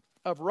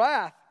of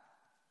wrath.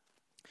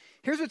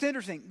 Here's what's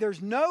interesting.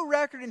 There's no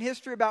record in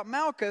history about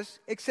Malchus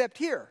except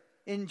here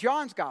in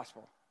John's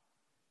gospel.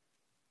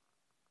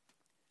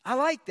 I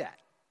like that.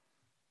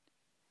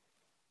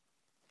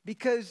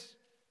 Because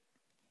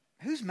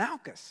who's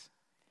Malchus?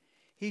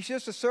 He's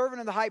just a servant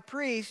of the high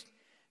priest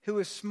who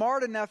was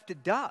smart enough to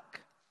duck.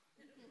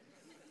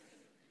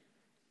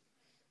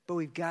 But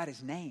we've got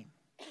his name.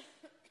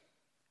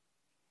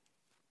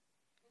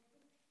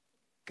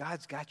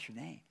 God's got your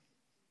name.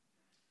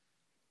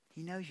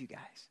 He knows you guys.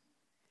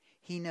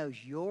 He knows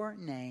your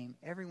name,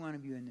 every one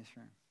of you in this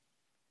room.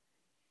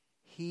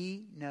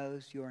 He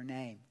knows your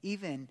name.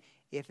 Even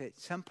if at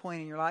some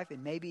point in your life,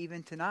 and maybe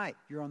even tonight,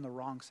 you're on the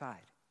wrong side.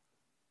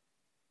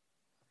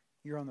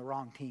 You're on the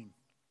wrong team.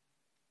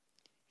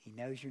 He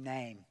knows your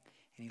name,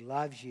 and he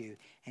loves you.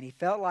 And he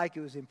felt like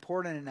it was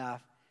important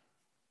enough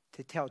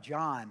to tell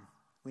John,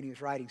 when he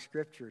was writing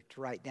Scripture,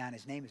 to write down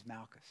his name is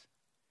Malchus.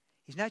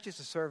 He's not just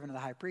a servant of the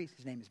high priest.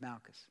 His name is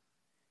Malchus.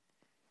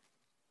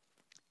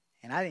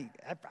 And I think,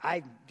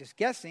 I'm just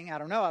guessing, I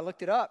don't know, I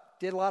looked it up,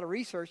 did a lot of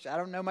research. I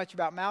don't know much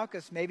about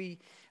Malchus. Maybe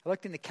I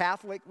looked in the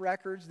Catholic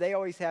records. They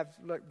always have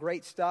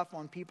great stuff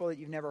on people that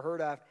you've never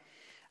heard of.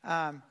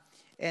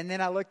 And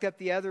then I looked up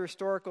the other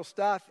historical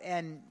stuff,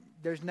 and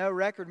there's no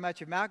record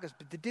much of Malchus,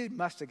 but the dude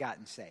must have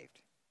gotten saved.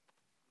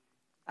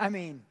 I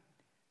mean,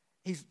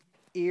 he's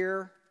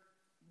ear,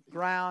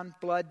 ground,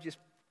 blood just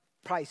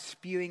probably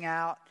spewing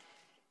out.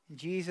 And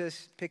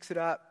Jesus picks it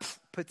up,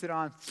 puts it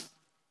on,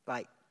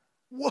 like,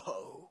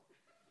 whoa.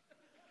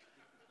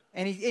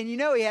 And you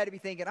know he had to be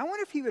thinking, I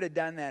wonder if he would have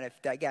done that if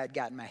that guy had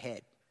gotten my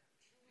head.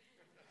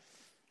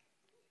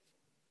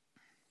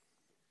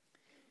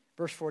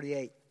 Verse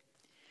 48.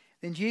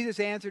 Then Jesus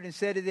answered and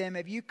said to them,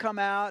 have you come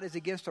out as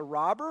against a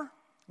robber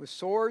with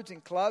swords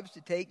and clubs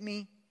to take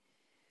me?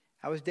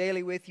 I was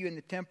daily with you in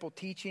the temple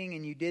teaching,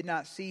 and you did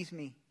not seize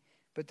me.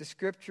 But the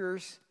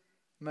Scriptures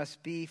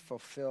must be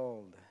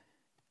fulfilled.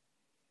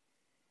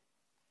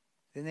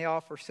 Then they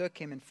all forsook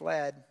him and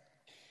fled.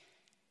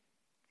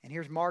 And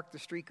here's Mark the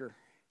streaker.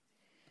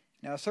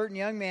 Now a certain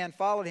young man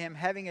followed him,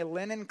 having a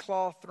linen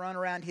cloth thrown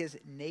around his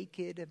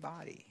naked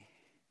body.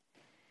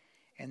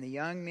 And the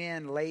young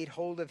men laid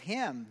hold of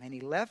him, and he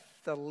left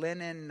the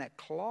linen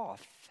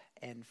cloth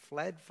and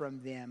fled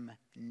from them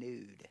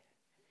nude.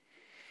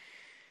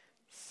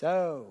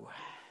 So,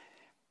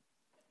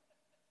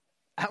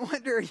 I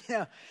wonder,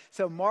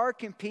 so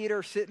Mark and Peter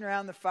are sitting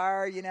around the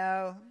fire,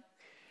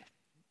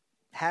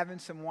 having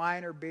some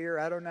wine or beer,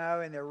 I don't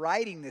know, and they're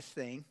writing this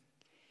thing.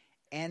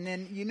 And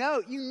then you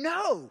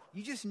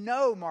just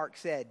know, Mark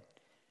said,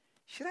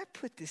 should I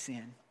put this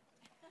in?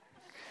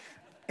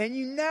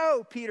 And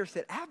Peter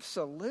said,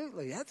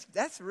 absolutely,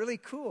 that's really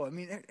cool. I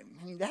mean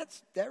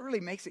that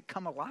really makes it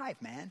come alive,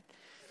 man.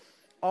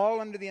 All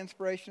under the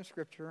inspiration of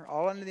Scripture,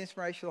 all under the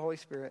inspiration of the Holy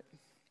Spirit.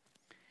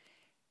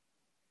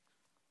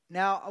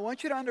 Now, I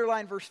want you to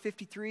underline verse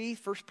 53,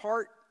 first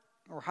part,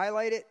 or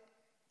highlight it.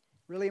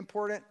 Really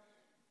important.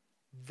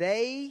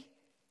 They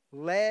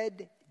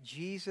led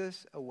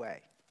Jesus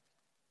away.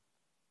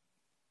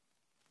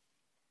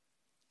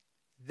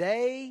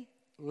 They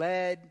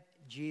led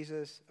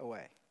Jesus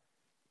away.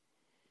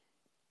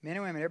 Men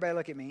and women, everybody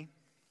look at me.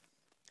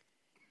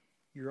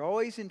 You're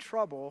always in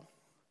trouble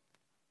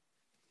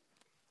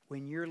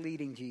when you're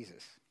leading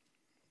Jesus.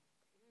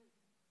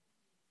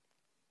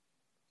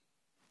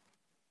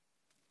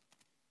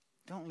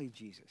 Don't lead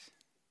Jesus.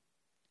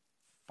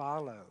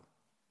 Follow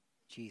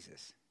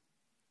Jesus.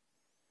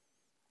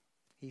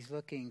 He's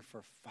looking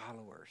for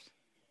followers,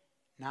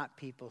 not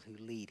people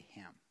who lead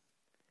him.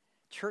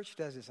 Church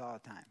does this all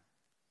the time.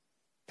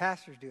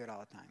 Pastors do it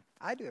all the time.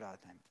 I do it all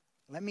the time.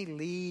 Let me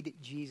lead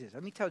Jesus.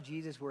 Let me tell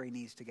Jesus where he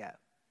needs to go.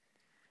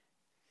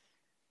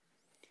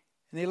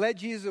 And they led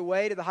Jesus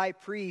away to the high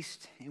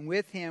priest, and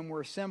with him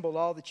were assembled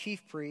all the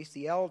chief priests,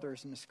 the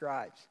elders, and the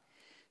scribes.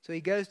 So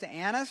he goes to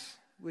Annas,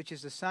 which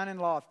is the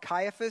son-in-law of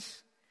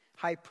Caiaphas,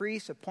 high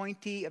priest,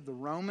 appointee of the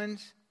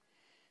Romans.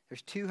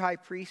 There's 2 high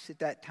priests at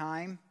that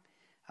time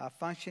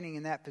functioning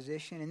in that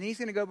position. And then he's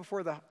going to go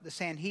before the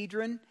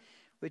Sanhedrin,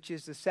 which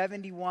is the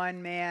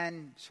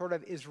 71-man sort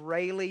of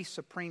Israeli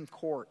Supreme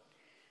Court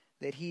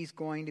that he's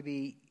going to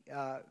be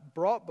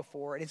brought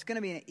before. And it's going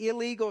to be an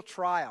illegal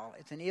trial.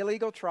 It's an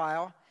illegal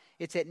trial.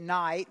 It's at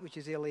night, which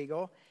is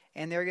illegal.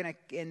 And they're going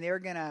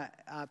to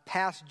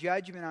pass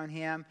judgment on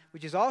him,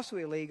 which is also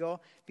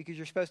illegal because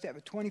you're supposed to have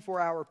a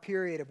 24-hour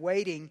period of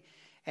waiting.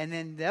 And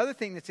then the other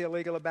thing that's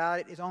illegal about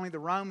it is only the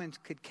Romans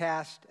could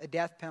cast a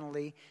death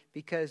penalty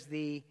because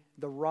the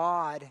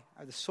rod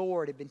or the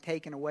sword had been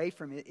taken away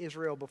from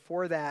Israel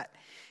before that.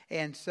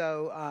 And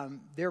so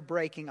they're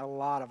breaking a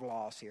lot of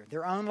laws here.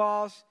 Their own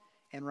laws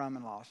and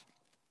Roman laws.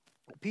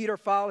 Peter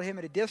followed him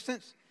at a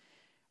distance,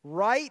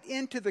 right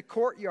into the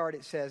courtyard,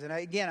 it says. And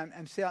again,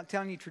 I'm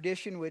telling you,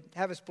 tradition would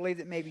have us believe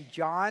that maybe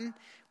John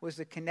was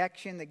the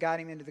connection that got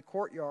him into the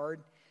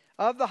courtyard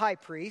of the high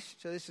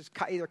priest. So this is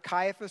either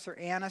Caiaphas or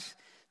Annas,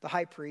 the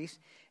high priest.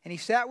 And he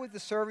sat with the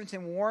servants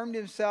and warmed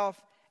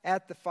himself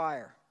at the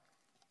fire.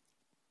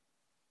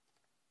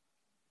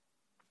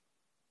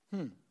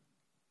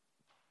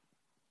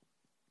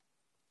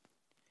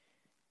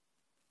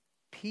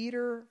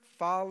 Peter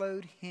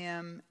followed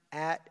him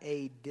at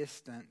a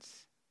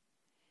distance,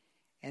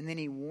 and then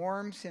he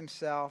warms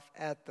himself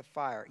at the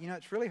fire.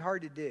 It's really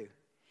hard to do.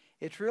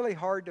 It's really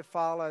hard to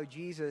follow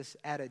Jesus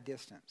at a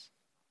distance.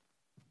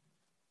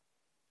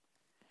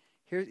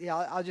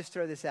 I'll just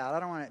throw this out. I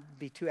don't want to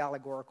be too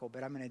allegorical,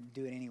 but I'm going to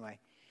do it anyway.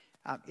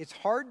 It's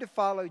hard to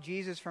follow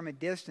Jesus from a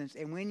distance,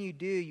 and when you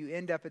do, you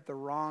end up at the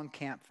wrong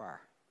campfire.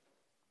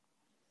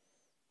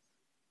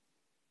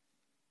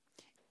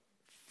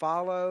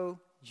 Follow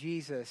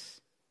Jesus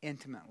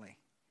intimately,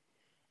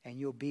 and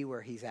you'll be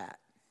where he's at.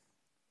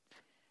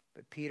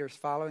 But Peter's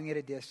following at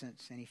a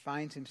distance, and he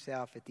finds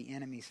himself at the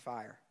enemy's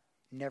fire.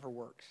 Never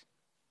works.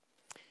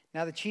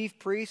 Now the chief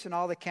priests and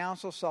all the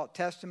council sought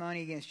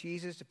testimony against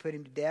Jesus to put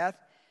him to death,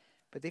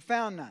 but they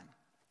found none.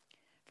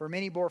 For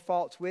many bore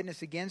false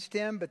witness against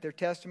him, but their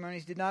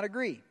testimonies did not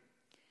agree.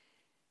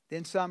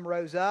 Then some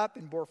rose up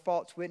and bore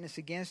false witness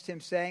against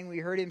him, saying, we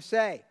heard him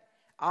say,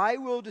 I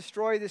will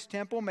destroy this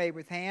temple made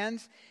with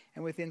hands,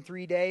 and within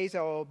 3 days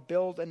I will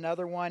build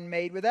another one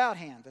made without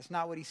hands. That's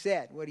not what he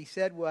said. What he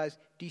said was,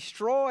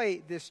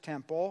 destroy this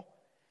temple.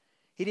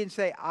 He didn't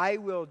say, I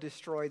will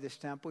destroy this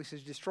temple. He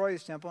says, destroy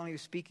this temple, and he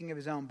was speaking of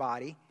his own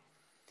body.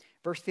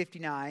 Verse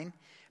 59,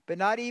 but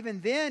not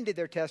even then did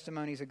their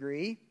testimonies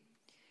agree.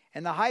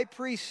 And the high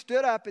priest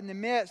stood up in the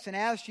midst and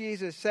asked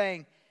Jesus,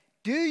 saying,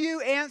 do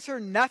you answer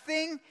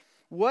nothing?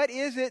 What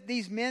is it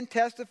these men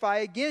testify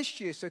against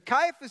you? So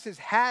Caiaphas has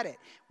had it.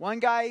 One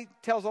guy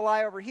tells a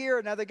lie over here.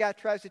 Another guy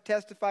tries to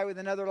testify with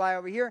another lie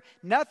over here.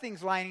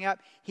 Nothing's lining up.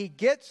 He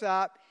gets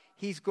up.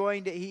 He's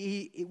going to,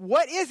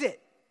 what is it?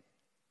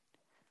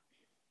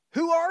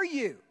 Who are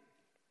you?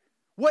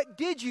 What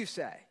did you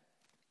say?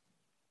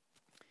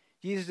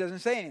 Jesus doesn't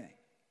say anything.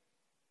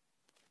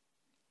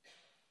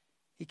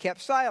 He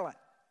kept silent.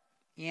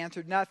 He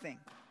answered nothing.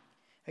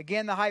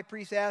 Again, the high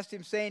priest asked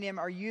him, saying to him,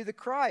 are you the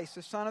Christ,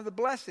 the Son of the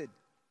Blessed?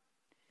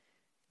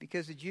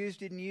 Because the Jews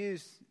didn't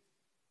use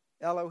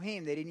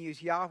Elohim. They didn't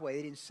use Yahweh.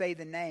 They didn't say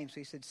the name. So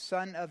he said,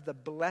 Son of the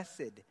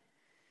Blessed.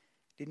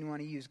 Didn't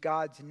want to use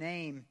God's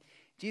name.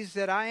 Jesus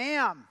said, I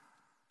am.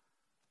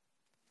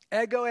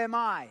 Ego am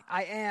I.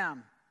 I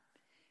am.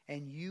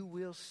 And you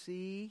will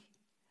see.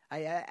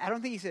 I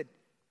don't think he said,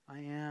 I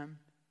am.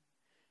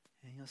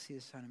 And you'll see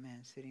the Son of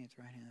Man sitting at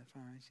the right hand of the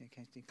Father,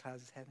 against the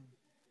clouds of heaven.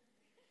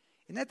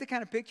 Isn't that the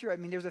kind of picture? I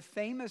mean, there's a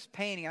famous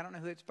painting. I don't know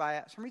who it's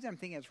by. For some reason I'm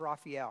thinking it's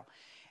Raphael.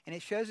 And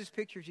it shows this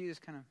picture of Jesus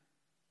kind of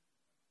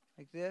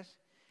like this.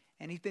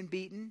 And he's been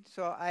beaten.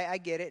 So I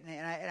get it.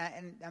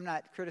 And I'm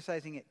not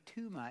criticizing it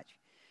too much.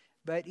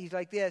 But he's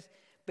like this.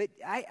 But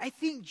I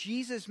think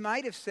Jesus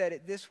might have said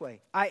it this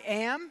way. I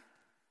am,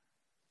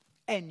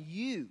 and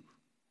you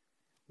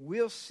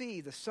will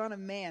see the Son of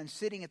Man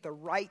sitting at the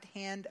right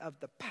hand of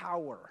the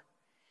power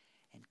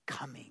and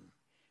coming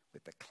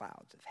with the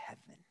clouds of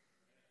heaven.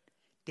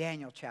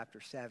 Daniel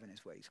chapter 7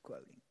 is what he's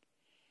quoting.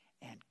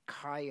 And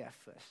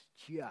Caiaphas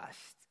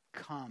just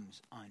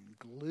comes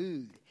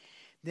unglued.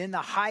 Then the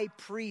high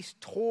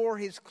priest tore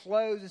his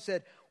clothes and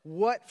said,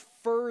 what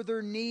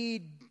further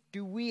need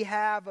do we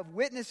have of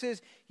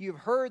witnesses? You've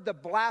heard the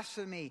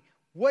blasphemy.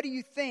 What do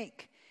you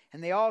think?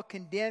 And they all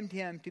condemned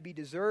him to be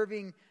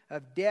deserving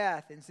of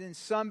death. And then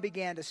some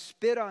began to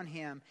spit on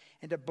him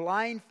and to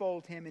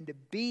blindfold him and to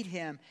beat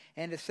him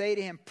and to say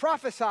to him,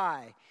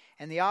 prophesy.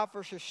 And the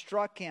officers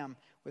struck him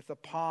with the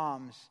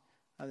palms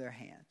of their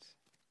hands.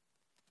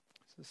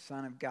 So the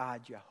Son of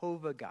God,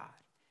 Jehovah God,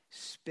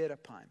 spit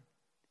upon,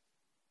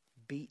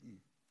 beaten.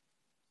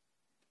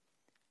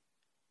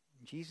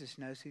 And Jesus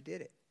knows who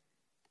did it.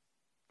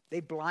 They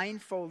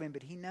blindfold him,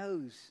 but he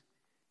knows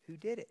who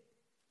did it.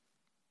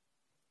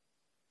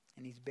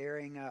 And he's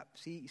bearing up.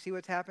 See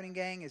what's happening,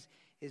 gang?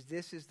 Is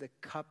this is the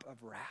cup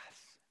of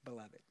wrath,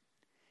 beloved.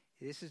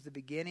 This is the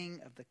beginning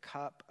of the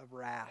cup of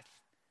wrath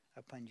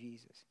upon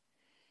Jesus.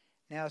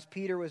 Now, as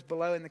Peter was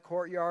below in the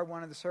courtyard,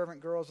 one of the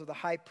servant girls of the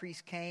high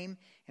priest came,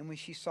 and when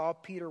she saw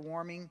Peter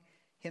warming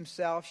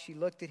himself, she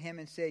looked at him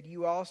and said,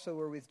 you also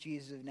were with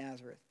Jesus of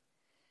Nazareth.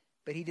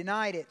 But he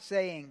denied it,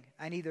 saying,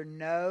 I neither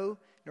know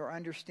nor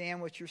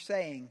understand what you're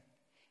saying.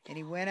 And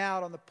he went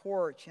out on the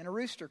porch, and a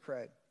rooster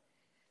crowed.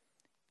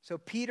 So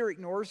Peter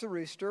ignores the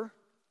rooster.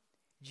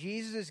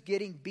 Jesus is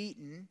getting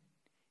beaten.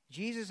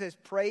 Jesus has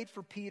prayed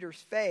for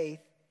Peter's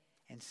faith,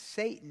 and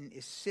Satan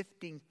is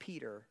sifting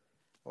Peter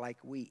like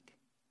wheat.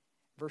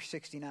 Verse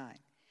 69.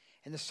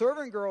 And the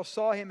servant girl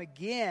saw him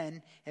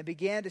again and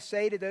began to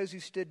say to those who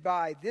stood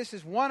by, this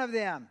is one of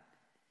them.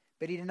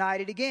 But he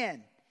denied it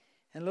again.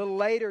 And a little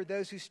later,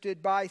 those who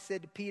stood by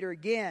said to Peter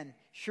again,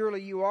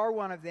 surely you are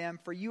one of them,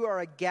 for you are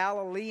a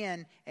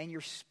Galilean, and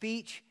your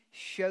speech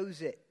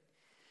shows it.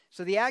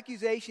 So the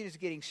accusation is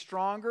getting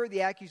stronger.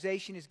 The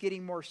accusation is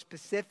getting more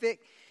specific.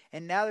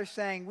 And now they're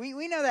saying,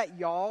 we know that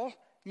y'all.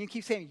 You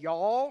keep saying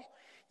y'all.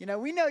 You know,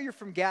 we know you're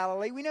from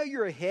Galilee. We know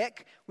you're a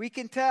hick. We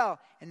can tell.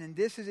 And then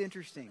this is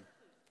interesting.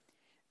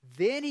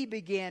 Then he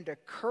began to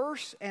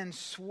curse and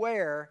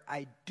swear,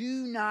 I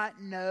do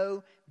not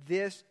know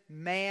this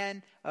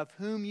man of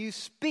whom you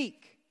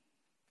speak.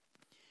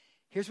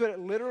 Here's what it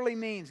literally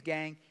means,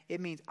 gang.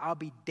 It means I'll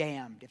be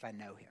damned if I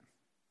know him.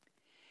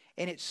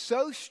 And it's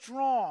so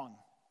strong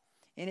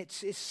and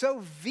it's so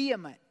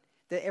vehement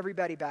that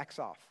everybody backs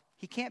off.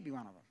 He can't be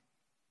one of them.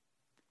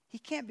 He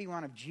can't be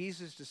one of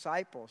Jesus'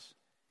 disciples.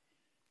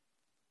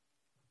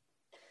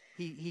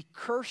 He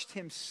cursed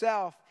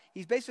himself.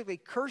 He's basically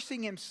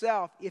cursing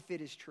himself if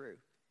it is true.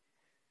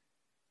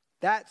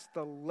 That's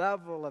the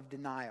level of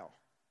denial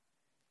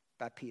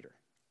by Peter.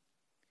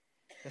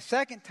 The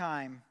second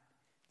time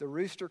the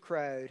rooster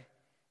crowed,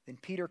 then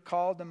Peter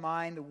called to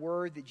mind the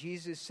word that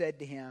Jesus said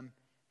to him,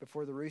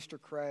 before the rooster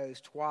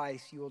crows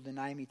twice, you will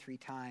deny me 3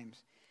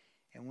 times.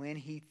 And when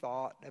he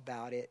thought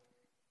about it,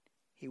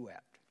 he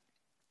wept.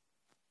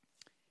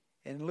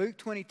 In Luke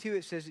 22,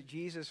 it says that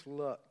Jesus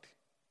looked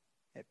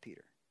at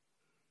Peter.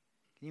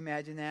 Can you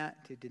imagine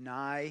that? To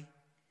deny,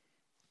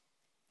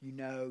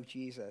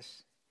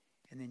 Jesus.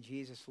 And then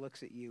Jesus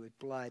looks at you with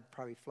blood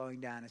probably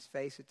flowing down his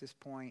face at this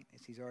point,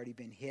 as he's already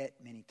been hit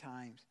many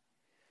times.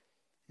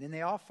 And then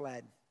they all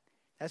fled.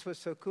 That's what's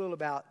so cool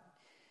about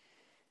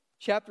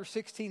chapter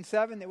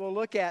 16:7 that we'll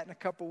look at in a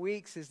couple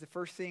weeks. Is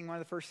one of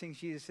the first things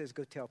Jesus says,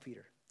 go tell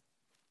Peter.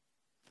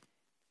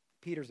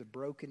 Peter's a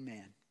broken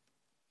man.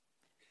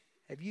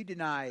 Have you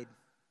denied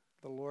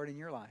the Lord in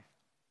your life?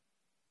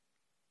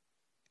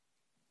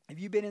 Have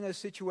you been in those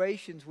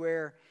situations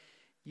where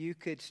you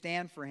could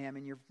stand for him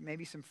and you're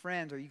maybe some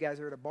friends, or you guys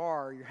are at a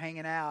bar, or you're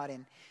hanging out,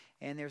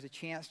 and there's a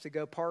chance to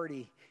go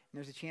party, and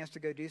there's a chance to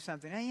go do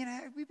something. Hey,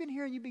 we've been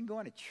hearing you've been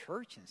going to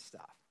church and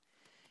stuff.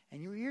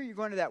 And you're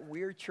going to that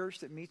weird church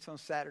that meets on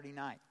Saturday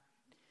night.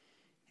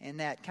 And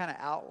that kind of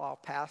outlaw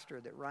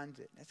pastor that runs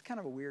it. That's kind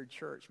of a weird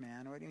church,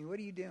 man. What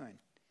are you doing?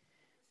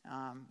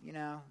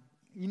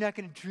 You're not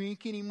going to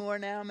drink anymore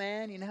now,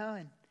 man,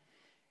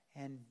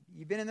 And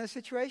you've been in those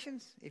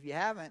situations? If you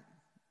haven't,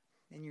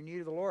 and you're new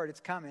to the Lord, it's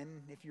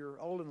coming. If you're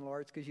old in the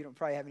Lord, it's because you don't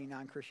probably have any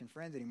non-Christian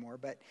friends anymore.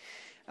 But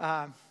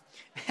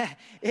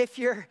if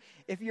you're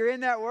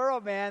in that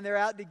world, man, they're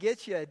out to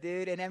get you,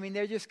 dude. And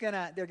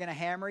they're gonna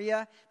hammer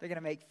you. They're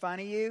gonna make fun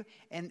of you,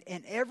 and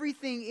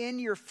everything in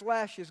your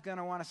flesh is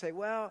gonna want to say,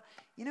 well,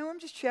 I'm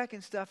just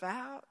checking stuff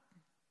out.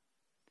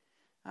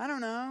 I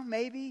don't know,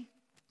 maybe.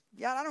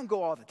 Yeah, I don't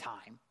go all the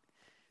time.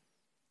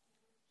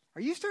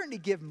 Are you starting to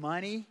give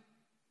money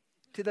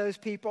to those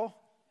people?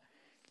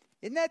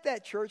 Isn't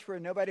that church where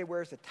nobody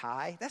wears a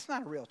tie? That's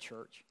not a real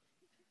church.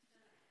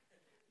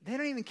 They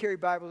don't even carry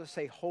Bibles that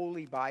say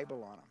Holy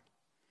Bible on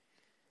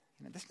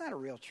them. That's not a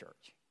real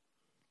church.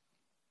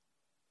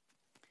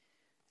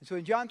 And so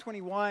in John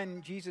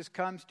 21, Jesus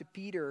comes to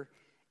Peter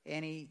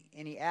and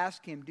he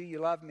asks him, do you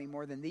love me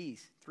more than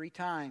these? 3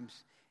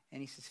 times.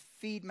 And he says,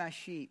 feed my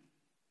sheep,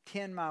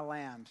 tend my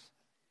lambs,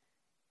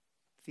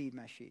 feed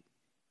my sheep.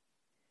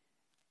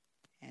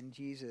 And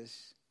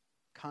Jesus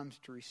comes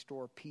to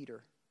restore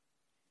Peter.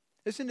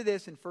 Listen to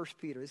this in 1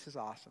 Peter. This is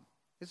awesome.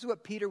 This is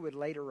what Peter would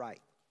later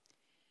write.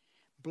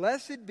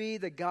 Blessed be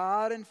the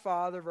God and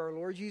Father of our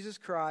Lord Jesus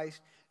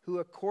Christ, who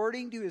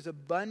according to his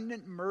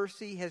abundant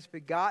mercy has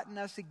begotten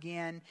us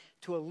again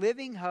to a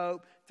living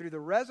hope through the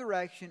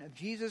resurrection of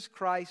Jesus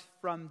Christ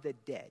from the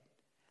dead.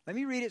 Let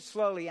me read it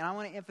slowly, and I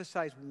want to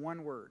emphasize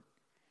one word.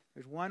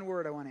 There's one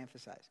word I want to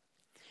emphasize.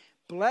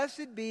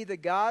 Blessed be the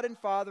God and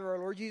Father of our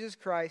Lord Jesus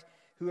Christ,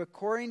 who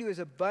according to his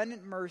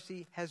abundant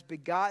mercy has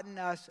begotten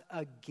us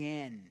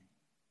again.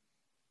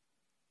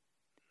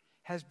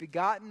 Has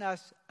begotten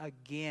us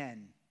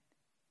again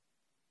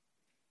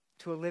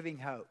to a living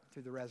hope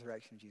through the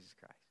resurrection of Jesus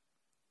Christ.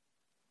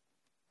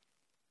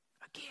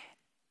 Again.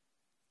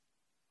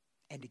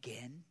 And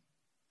again.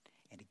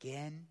 And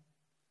again.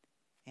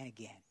 And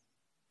again.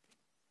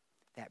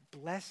 That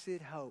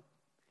blessed hope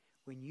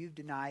when you've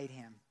denied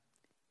him.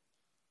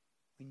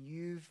 When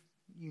you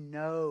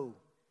know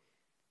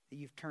that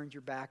you've turned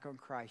your back on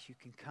Christ, you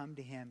can come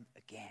to him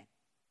again.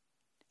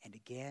 And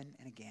again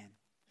and again.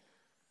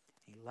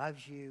 He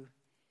loves you,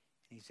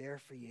 and he's there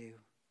for you.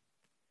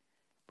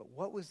 But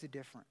what was the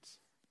difference?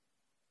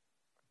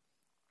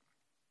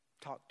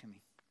 Talk to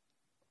me.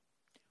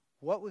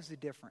 What was the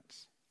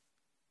difference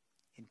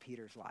in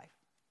Peter's life?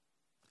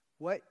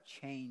 What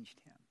changed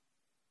him?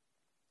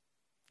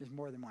 There's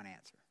more than one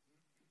answer.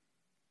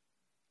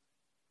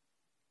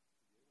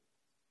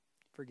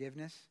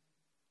 Forgiveness?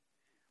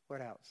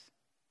 What else?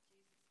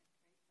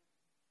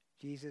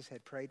 Jesus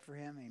had prayed for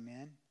him.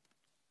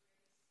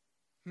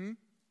 Amen.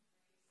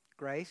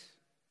 Grace?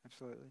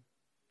 Absolutely.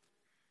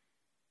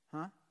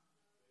 Huh?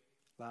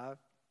 Love?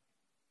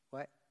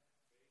 What?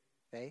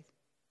 Faith?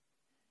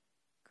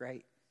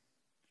 Great.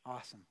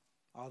 Awesome.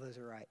 All those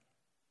are right.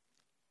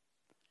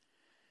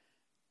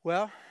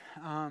 Well,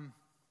 I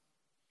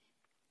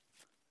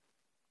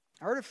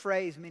heard a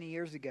phrase many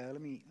years ago.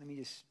 Let me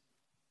just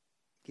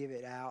give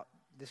it out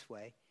this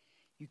way.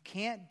 You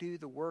can't do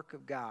the work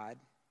of God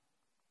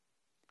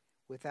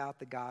without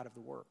the God of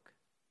the work.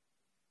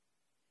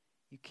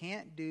 You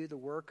can't do the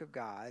work of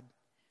God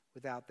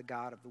without the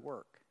God of the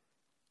work.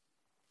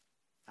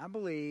 I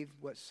believe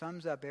what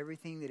sums up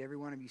everything that every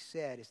one of you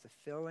said is the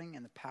filling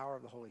and the power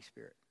of the Holy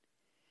Spirit.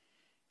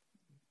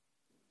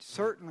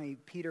 Certainly,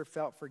 Peter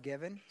felt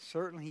forgiven.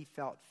 Certainly, he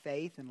felt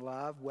faith and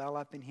love well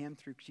up in him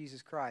through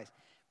Jesus Christ.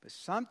 But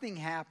something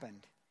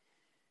happened,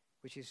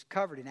 which is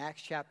covered in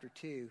Acts chapter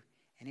 2,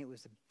 and it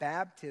was the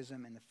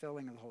baptism and the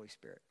filling of the Holy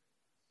Spirit.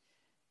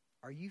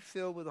 Are you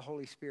filled with the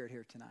Holy Spirit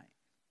here tonight?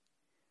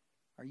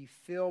 Are you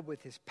filled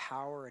with his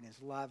power and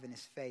his love and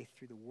his faith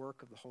through the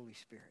work of the Holy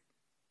Spirit?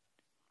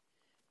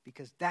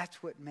 Because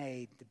that's what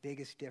made the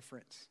biggest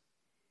difference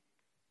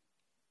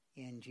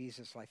in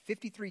Jesus' life.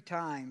 53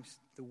 times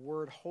the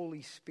word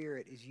Holy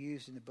Spirit is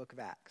used in the book of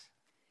Acts.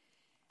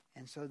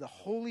 And so the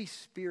Holy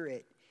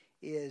Spirit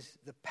is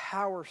the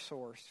power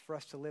source for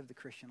us to live the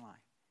Christian life.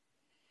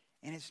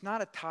 And it's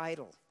not a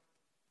title.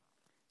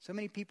 So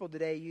many people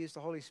today use the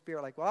Holy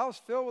Spirit like, well, I was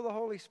filled with the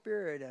Holy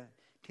Spirit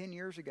 10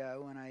 years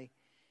ago when I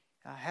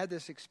had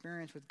this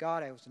experience with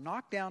God. I was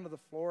knocked down to the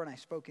floor and I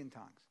spoke in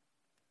tongues.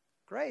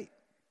 Great.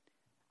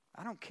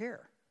 I don't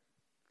care.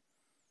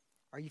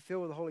 Are you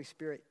filled with the Holy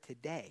Spirit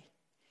today?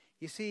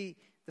 You see,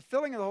 the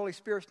filling of the Holy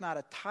Spirit is not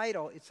a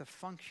title, it's a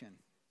function.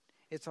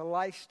 It's a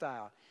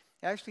lifestyle.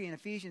 Actually, in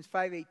Ephesians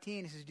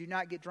 5:18, it says, do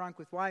not get drunk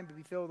with wine, but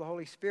be filled with the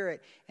Holy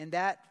Spirit. And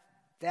that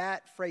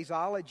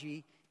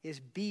phraseology is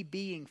be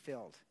being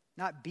filled.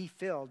 Not be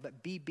filled,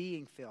 but be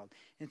being filled.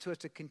 And so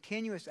it's a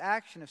continuous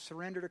action of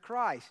surrender to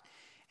Christ.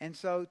 And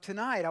so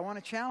tonight, I want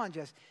to challenge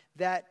us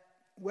that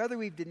whether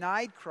we've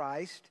denied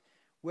Christ,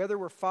 whether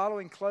we're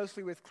following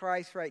closely with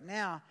Christ right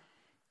now,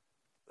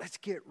 let's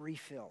get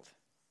refilled.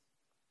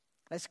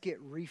 Let's get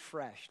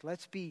refreshed.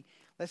 Let's be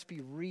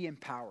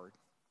re-empowered.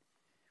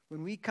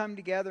 When we come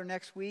together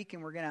next week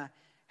and we're going to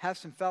have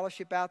some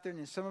fellowship out there, and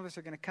then some of us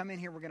are going to come in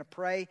here, we're going to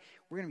pray.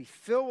 We're going to be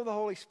filled with the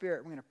Holy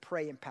Spirit. We're going to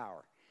pray in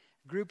power.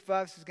 A group of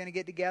us is going to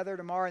get together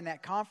tomorrow in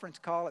that conference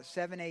call at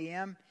 7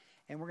 a.m.,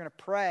 and we're going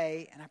to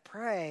pray, and I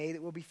pray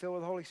that we'll be filled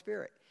with the Holy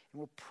Spirit. And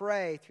we'll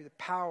pray through the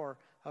power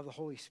of the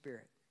Holy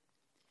Spirit.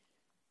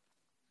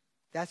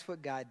 That's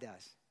what God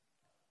does.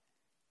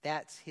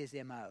 That's his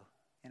M.O.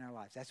 in our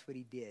lives. That's what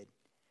he did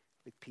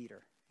with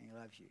Peter, and he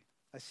loves you.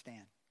 Let's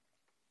stand.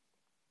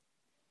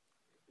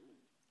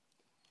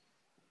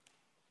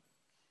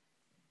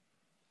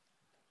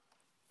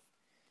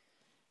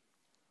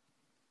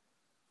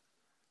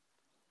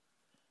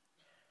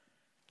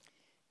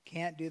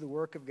 Can't do the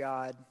work of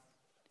God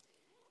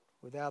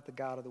without the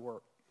God of the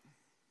work.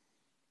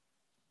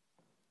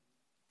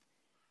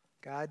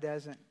 God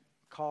doesn't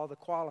call the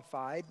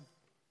qualified.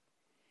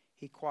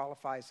 He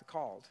qualifies the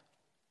called.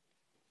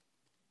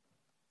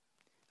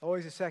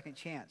 Always a second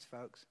chance,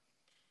 folks.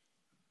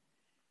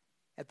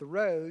 At the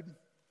Road,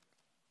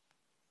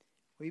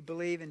 we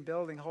believe in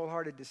building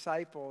wholehearted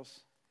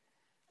disciples,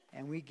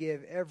 and we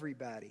give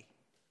everybody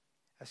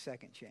a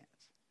second chance.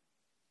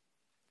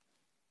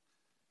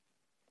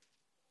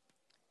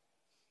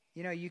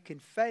 You know, you can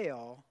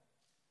fail,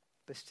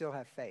 but still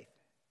have faith.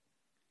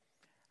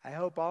 I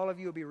hope all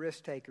of you will be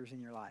risk takers in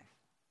your life.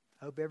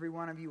 I hope every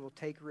one of you will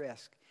take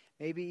risk.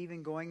 Maybe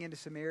even going into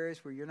some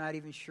areas where you're not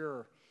even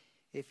sure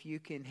if you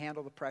can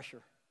handle the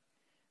pressure,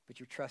 but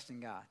you're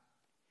trusting God.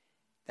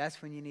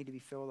 That's when you need to be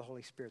filled with the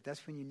Holy Spirit.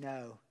 That's when you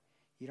know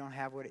you don't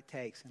have what it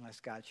takes unless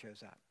God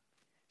shows up.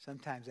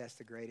 Sometimes that's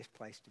the greatest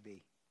place to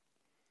be.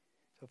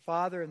 So,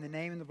 Father, in the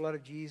name and the blood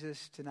of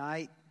Jesus,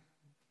 tonight,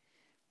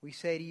 we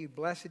say to you,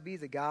 blessed be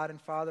the God and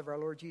Father of our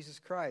Lord Jesus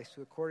Christ,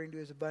 who according to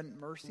his abundant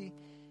mercy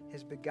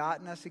has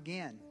begotten us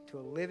again to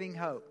a living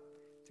hope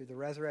through the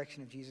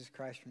resurrection of Jesus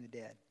Christ from the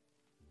dead.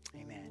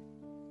 Amen.